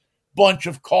serious bunch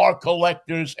of car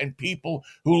collectors and people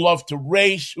who love to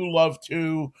race, who love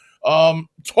to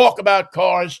talk about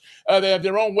cars. They have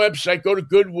their own website. Go to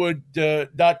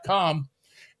goodwood.com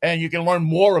and you can learn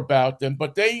more about them.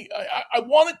 But I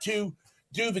wanted to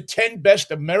do the 10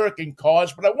 best American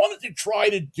cars, but I wanted to try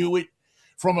to do it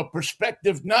from a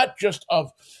perspective not just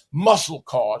of muscle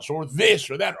cars or this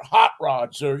or that or hot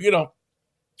rods or, I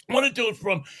want to do it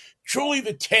from truly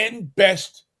the 10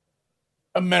 best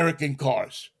American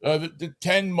cars, the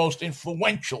 10 most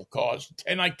influential cars, the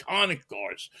 10 iconic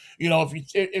cars.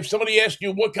 If somebody asks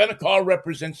you what kind of car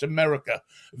represents America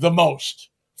the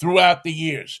most throughout the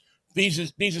years, these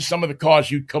are some of the cars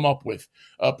you'd come up with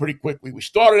pretty quickly. We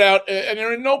started out, and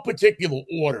they're in no particular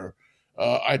order,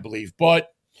 I believe,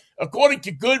 but according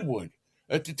to Goodwood,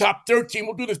 at the top 13,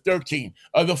 we'll do the 13.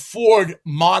 The Ford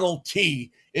Model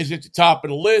T is at the top of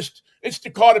the list. It's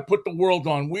the car that put the world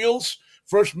on wheels.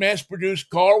 First mass-produced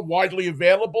car, widely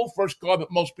available. First car that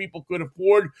most people could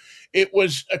afford. It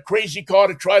was a crazy car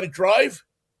to try to drive,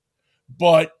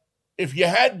 but if you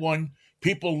had one,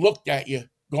 people looked at you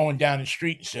going down the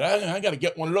street and said, I got to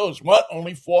get one of those. What,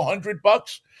 only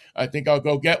 $400? I think I'll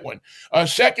go get one.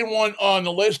 Second one on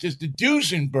the list is the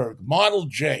Duesenberg Model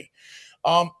J.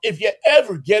 If you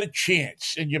ever get a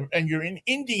chance and you're in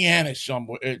Indiana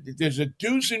somewhere, there's a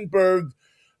Duesenberg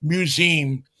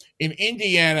Museum in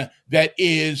Indiana that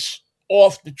is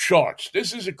off the charts.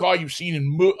 This is a car you've seen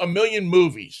in a million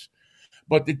movies,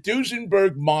 but the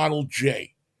Duesenberg Model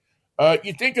J.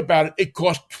 You think about it, it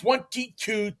cost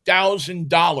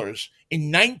 $22,000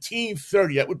 in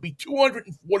 1930. That would be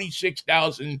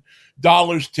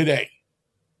 $246,000 today.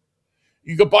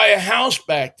 You could buy a house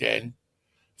back then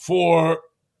for,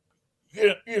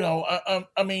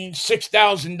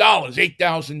 $6,000,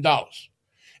 $8,000.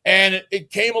 And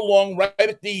it came along right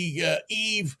at the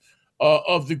eve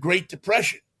of the Great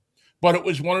Depression. But it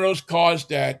was one of those cars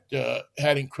that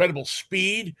had incredible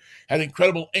speed, had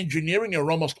incredible engineering. They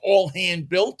were almost all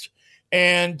hand-built.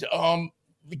 And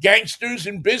the gangsters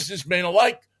and businessmen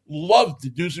alike loved the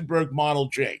Duesenberg Model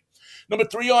J. Number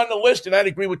 3 on the list, and I'd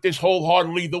agree with this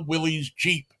wholeheartedly, the Willys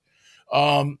Jeep.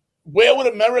 Where would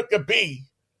America be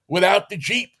without the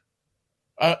Jeep?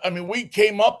 We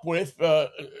came up with,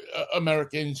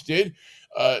 Americans did,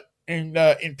 in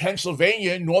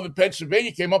Pennsylvania, in northern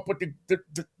Pennsylvania, came up with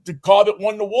the car that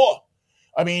won the war.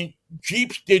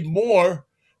 Jeeps did more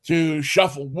to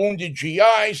shuffle wounded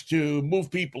GIs, to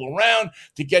move people around,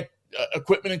 to get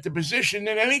equipment into position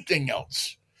than anything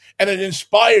else. And it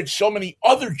inspired so many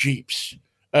other Jeeps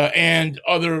and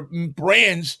other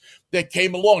brands that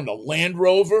came along. The Land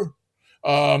Rover,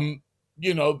 the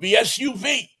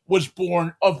SUV was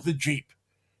born of the Jeep.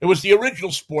 It was the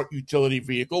original sport utility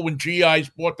vehicle when GIs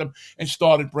bought them and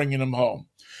started bringing them home.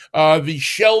 The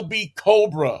Shelby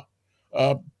Cobra,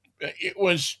 it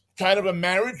was kind of a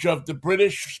marriage of the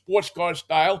British sports car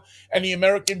style and the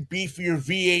American beefier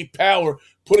V8 power.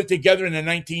 Put it together in the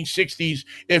 1960s.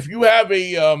 If you have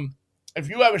a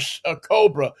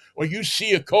Cobra, or you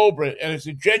see a Cobra and it's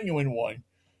a genuine one,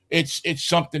 it's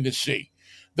something to see.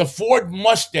 The Ford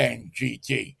Mustang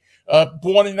GT,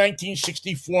 born in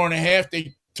 1964 and a half,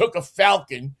 they took a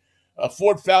Falcon,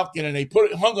 Ford Falcon, and they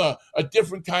hung a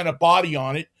different kind of body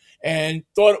on it and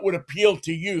thought it would appeal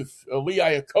to youth. Lee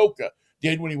Iacocca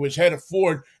did when he was head of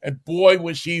Ford, and boy,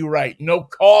 was he right. No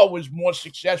car was more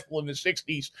successful in the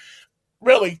 60s,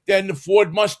 really, than the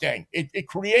Ford Mustang. It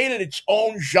created its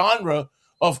own genre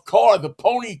of car. The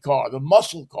pony car, the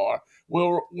muscle car,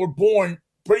 were born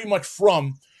pretty much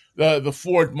from the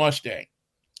Ford Mustang.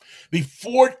 The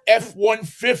Ford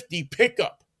F-150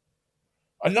 pickup,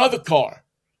 another car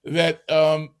that,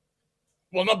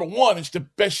 number one, it's the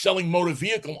best-selling motor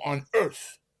vehicle on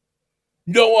Earth.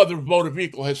 No other motor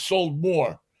vehicle has sold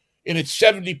more in its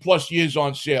 70-plus years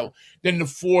on sale than the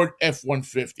Ford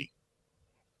F-150.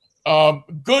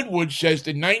 Goodwood says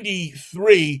the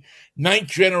 93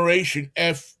 ninth-generation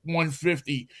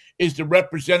F-150 is the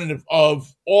representative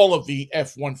of all of the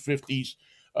F-150s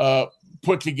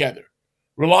put together.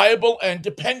 Reliable and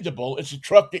dependable. It's a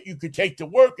truck that you could take to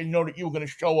work and know that you were going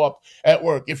to show up at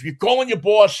work. If you're calling your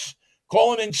boss,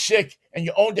 calling in sick, and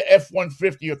you owned an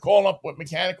F-150, you're calling up with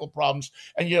mechanical problems,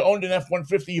 and you owned an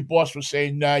F-150, your boss was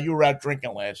saying, nah, you were out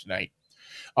drinking last night.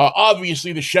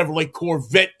 Obviously, the Chevrolet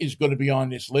Corvette is going to be on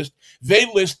this list. They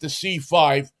list the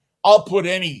C5. I'll put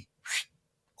any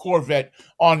Corvette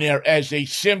on there as a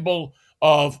symbol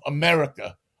of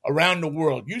America around the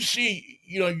world. You see,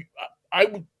 I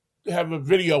would have a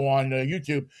video on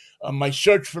YouTube, my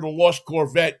search for the lost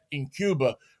Corvette in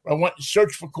Cuba. I want to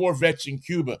search for Corvettes in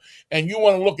Cuba. And you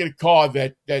want to look at a car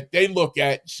that they look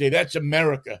at and say, that's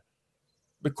America.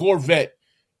 The Corvette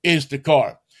is the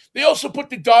car. They also put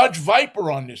the Dodge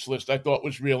Viper on this list. I thought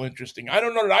was real interesting. I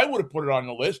don't know that I would have put it on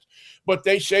the list, but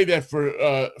they say that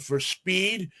for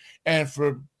speed and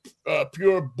for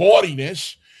pure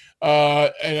bawdiness,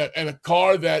 and a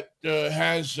car that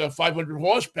has 500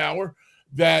 horsepower,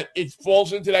 that it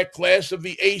falls into that class of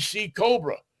the AC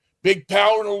Cobra. Big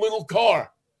power in a little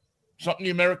car. Something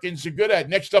the Americans are good at.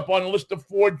 Next up on the list, of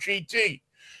Ford GT.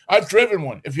 I've driven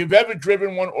one. If you've ever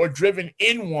driven one or driven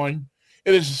in one,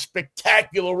 it is a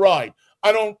spectacular ride.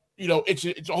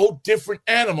 It's a whole different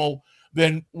animal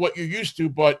than what you're used to,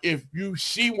 but if you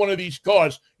see one of these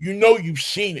cars, you know you've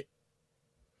seen it.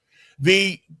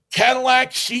 The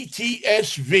Cadillac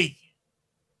CTS-V,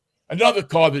 another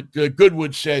car that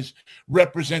Goodwood says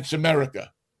represents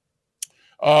America.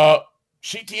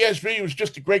 CTS-V was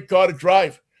just a great car to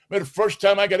drive. The first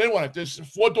time I got in one, this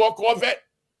four-door Corvette,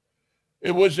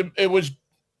 it was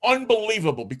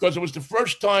unbelievable because it was the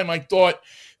first time I thought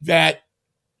that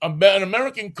an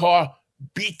American car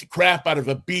beat the crap out of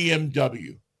a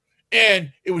BMW,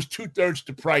 and it was 2/3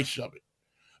 the price of it.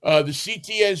 The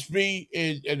CTS-V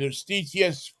and the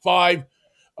CTS-5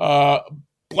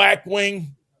 Blackwing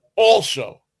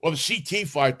also, or the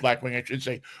CT-5 Blackwing, I should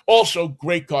say, also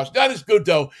great cars. Not as good,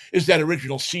 though, as that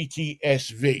original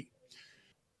CTS-V.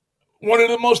 One of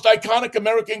the most iconic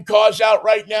American cars out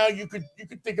right now. You could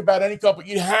think about any car, but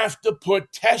you have to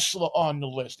put Tesla on the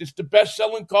list. It's the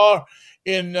best-selling car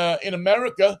in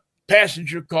America,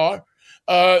 passenger car.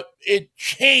 It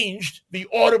changed the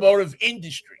automotive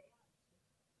industry.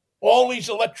 All these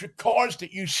electric cars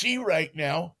that you see right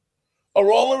now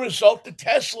are all a result of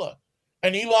Tesla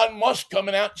and Elon Musk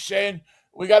coming out and saying,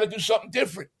 we got to do something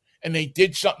different. And they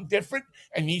did something different,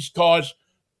 and these cars,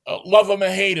 love them or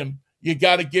hate them, you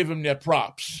got to give them their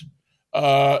props.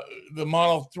 The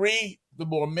Model 3, the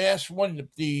more mass one,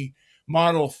 the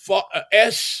Model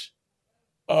S,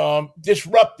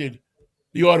 disrupted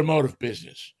the automotive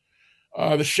business.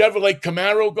 The Chevrolet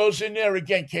Camaro goes in there.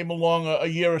 Again, came along a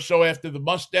year or so after the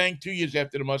Mustang, 2 years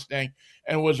after the Mustang,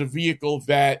 and was a vehicle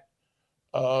that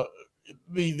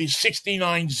the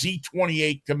 69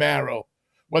 Z28 Camaro,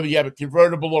 whether you have a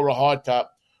convertible or a hardtop,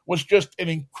 was just an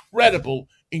incredible,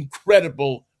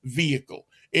 incredible vehicle.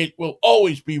 It will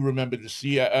always be remembered to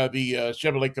see the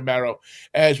Chevrolet Camaro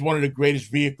as one of the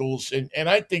greatest vehicles, and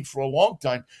I think for a long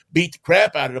time beat the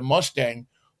crap out of the Mustang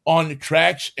on the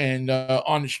tracks and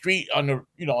on the street, on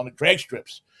the drag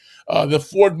strips. The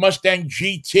Ford Mustang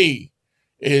GT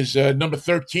is number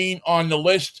 13 on the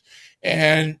list,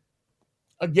 and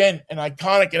again, an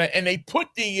iconic. And they put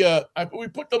we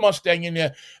put the Mustang in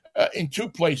there in two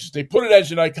places. They put it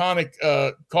as an iconic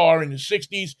car in the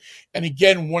 60s, and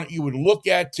again, one you would look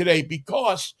at today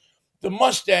because the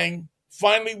Mustang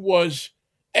finally was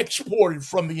exported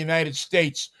from the United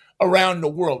States around the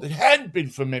world. It hadn't been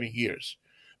for many years.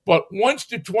 But once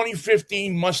the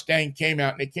 2015 Mustang came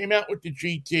out, and they came out with the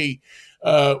GT,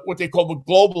 what they call the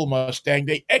Global Mustang,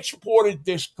 they exported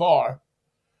this car,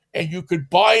 and you could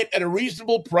buy it at a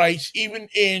reasonable price, even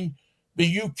in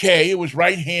the UK. It was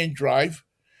right-hand drive.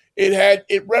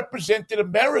 It represented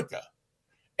America.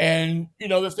 And,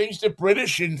 the things that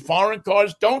British and foreign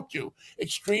cars don't do.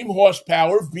 Extreme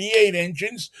horsepower, V8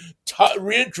 engines,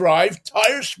 rear drive,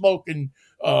 tire smoking,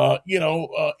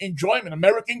 enjoyment,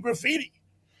 American graffiti.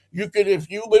 You could,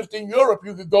 if you lived in Europe,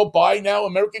 you could go buy now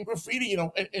American graffiti,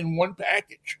 in one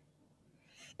package.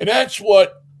 And that's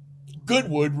what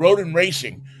Goodwood Road and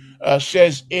Racing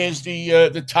says is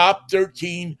the top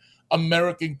 13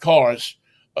 American cars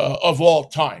of all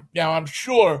time. Now, I'm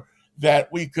sure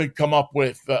that we could come up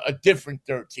with a different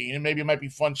 13, and maybe it might be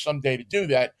fun someday to do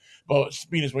that. But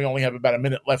being as we only have about a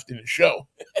minute left in the show,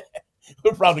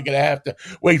 we're probably going to have to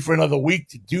wait for another week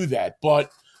to do that. But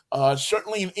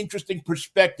certainly an interesting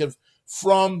perspective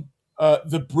from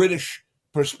the British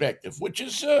perspective, which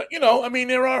is, there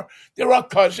are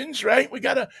cousins, right? We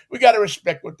gotta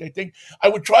respect what they think. I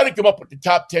would try to come up with the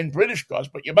top 10 British cars,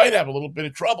 but you might have a little bit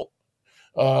of trouble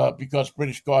because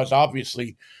British cars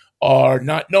obviously are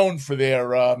not known for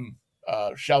their,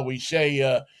 shall we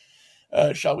say,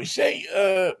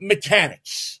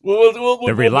 mechanics.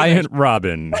 The Reliant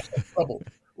Robin.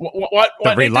 What?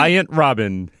 The Reliant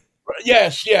Robin.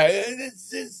 Yes, yeah.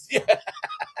 Yeah.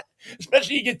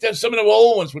 Especially you get some of the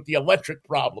old ones with the electric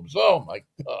problems. Oh my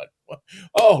God.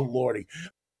 Oh Lordy.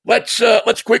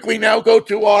 Let's quickly now go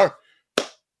to our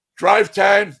drive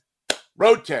time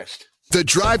road test. The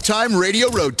Drive Time Radio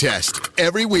Road Test.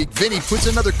 Every week, Vinny puts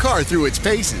another car through its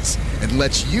paces and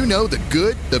lets you know the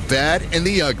good, the bad, and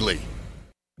the ugly.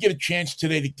 Get a chance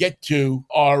today to get to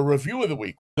our review of the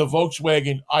week, the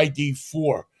Volkswagen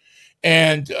ID.4.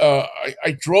 And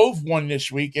I drove one this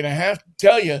week, and I have to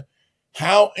tell you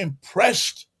how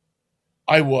impressed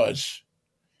I was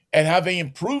and how they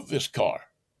improved this car.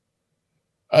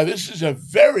 This is a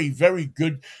very, very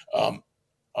good,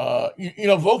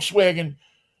 Volkswagen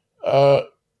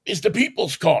is the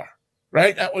people's car,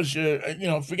 right? That was,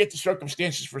 forget the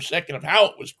circumstances for a second of how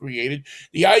it was created.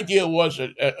 The idea was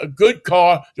a good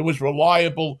car that was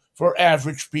reliable for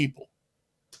average people.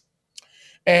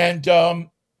 And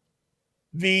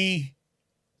the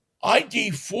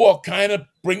ID.4 kind of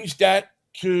brings that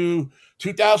to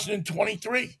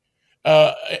 2023.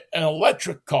 An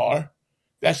electric car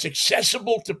that's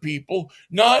accessible to people,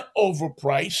 not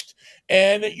overpriced,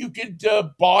 and that you could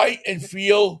buy and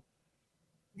feel,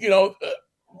 that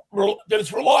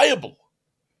it's reliable,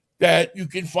 that you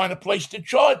can find a place to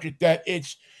charge it, that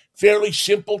it's fairly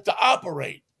simple to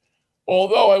operate.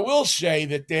 Although I will say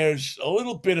that there's a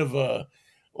little bit of the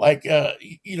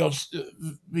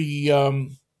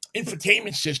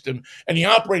infotainment system and the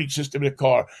operating system of the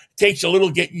car takes a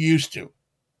little getting used to.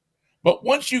 But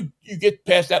once you get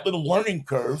past that little learning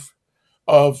curve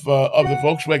of the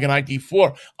Volkswagen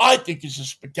ID.4, I think it's a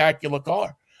spectacular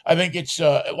car. I think it's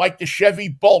like the Chevy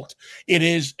Bolt. It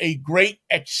is a great,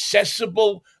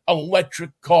 accessible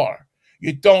electric car.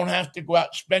 You don't have to go out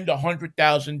and spend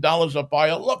 $100,000 or buy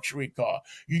a luxury car.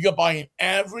 You can buy an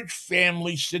average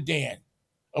family sedan.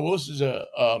 Oh, well, this is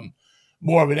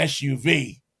more of an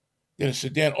SUV than a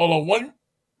sedan. Although one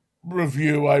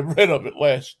review I read of it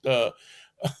last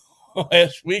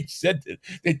week said that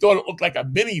they thought it looked like a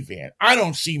minivan. I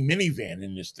don't see minivan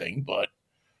in this thing, but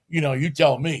you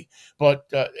tell me. But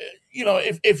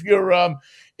if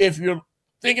you're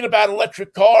thinking about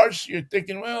electric cars, you're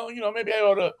thinking, well, maybe I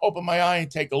ought to open my eye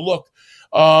and take a look.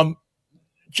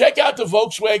 Check out the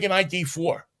Volkswagen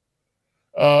ID.4.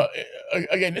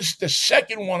 Again, this is the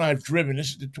second one I've driven.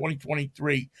 This is the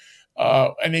 2023,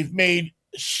 and they've made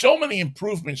so many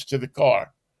improvements to the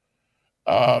car.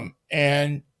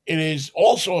 And it is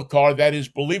also a car that is,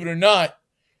 believe it or not,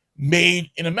 made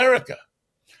in America.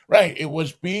 Right. It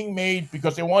was being made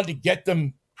because they wanted to get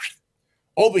them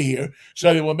over here.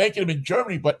 So they were making them in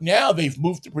Germany. But now they've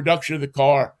moved the production of the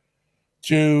car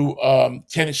to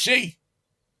Tennessee.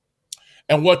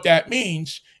 And what that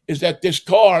means is that this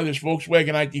car, this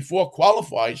Volkswagen ID.4,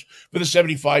 qualifies for the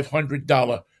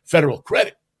 $7,500 federal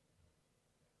credit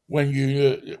when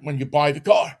you buy the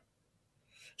car.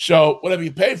 So whatever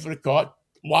you pay for the car,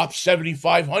 lop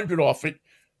 $7,500 off it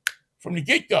from the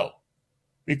get-go,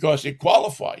 because it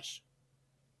qualifies.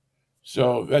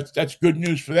 So that's good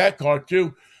news for that car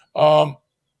too.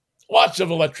 Lots of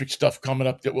electric stuff coming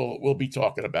up that we'll be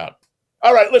talking about.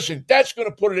 All right, listen, that's going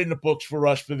to put it in the books for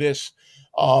us for this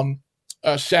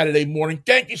Saturday morning.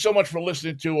 Thank you so much for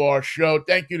listening to our show.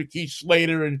 Thank you to Keith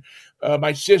Slater and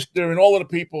my sister and all of the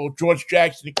people, George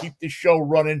Jackson, to keep this show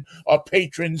running, our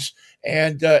patrons,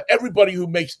 and everybody who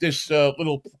makes this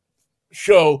little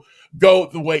show go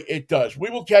the way it does. We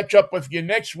will catch up with you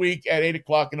next week at 8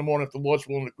 o'clock in the morning if the Lord's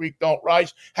will and the creek don't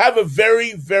rise. Have a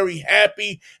very, very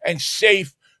happy and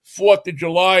safe 4th of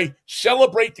July.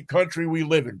 Celebrate the country we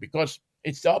live in because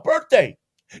it's our birthday.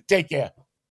 Take care.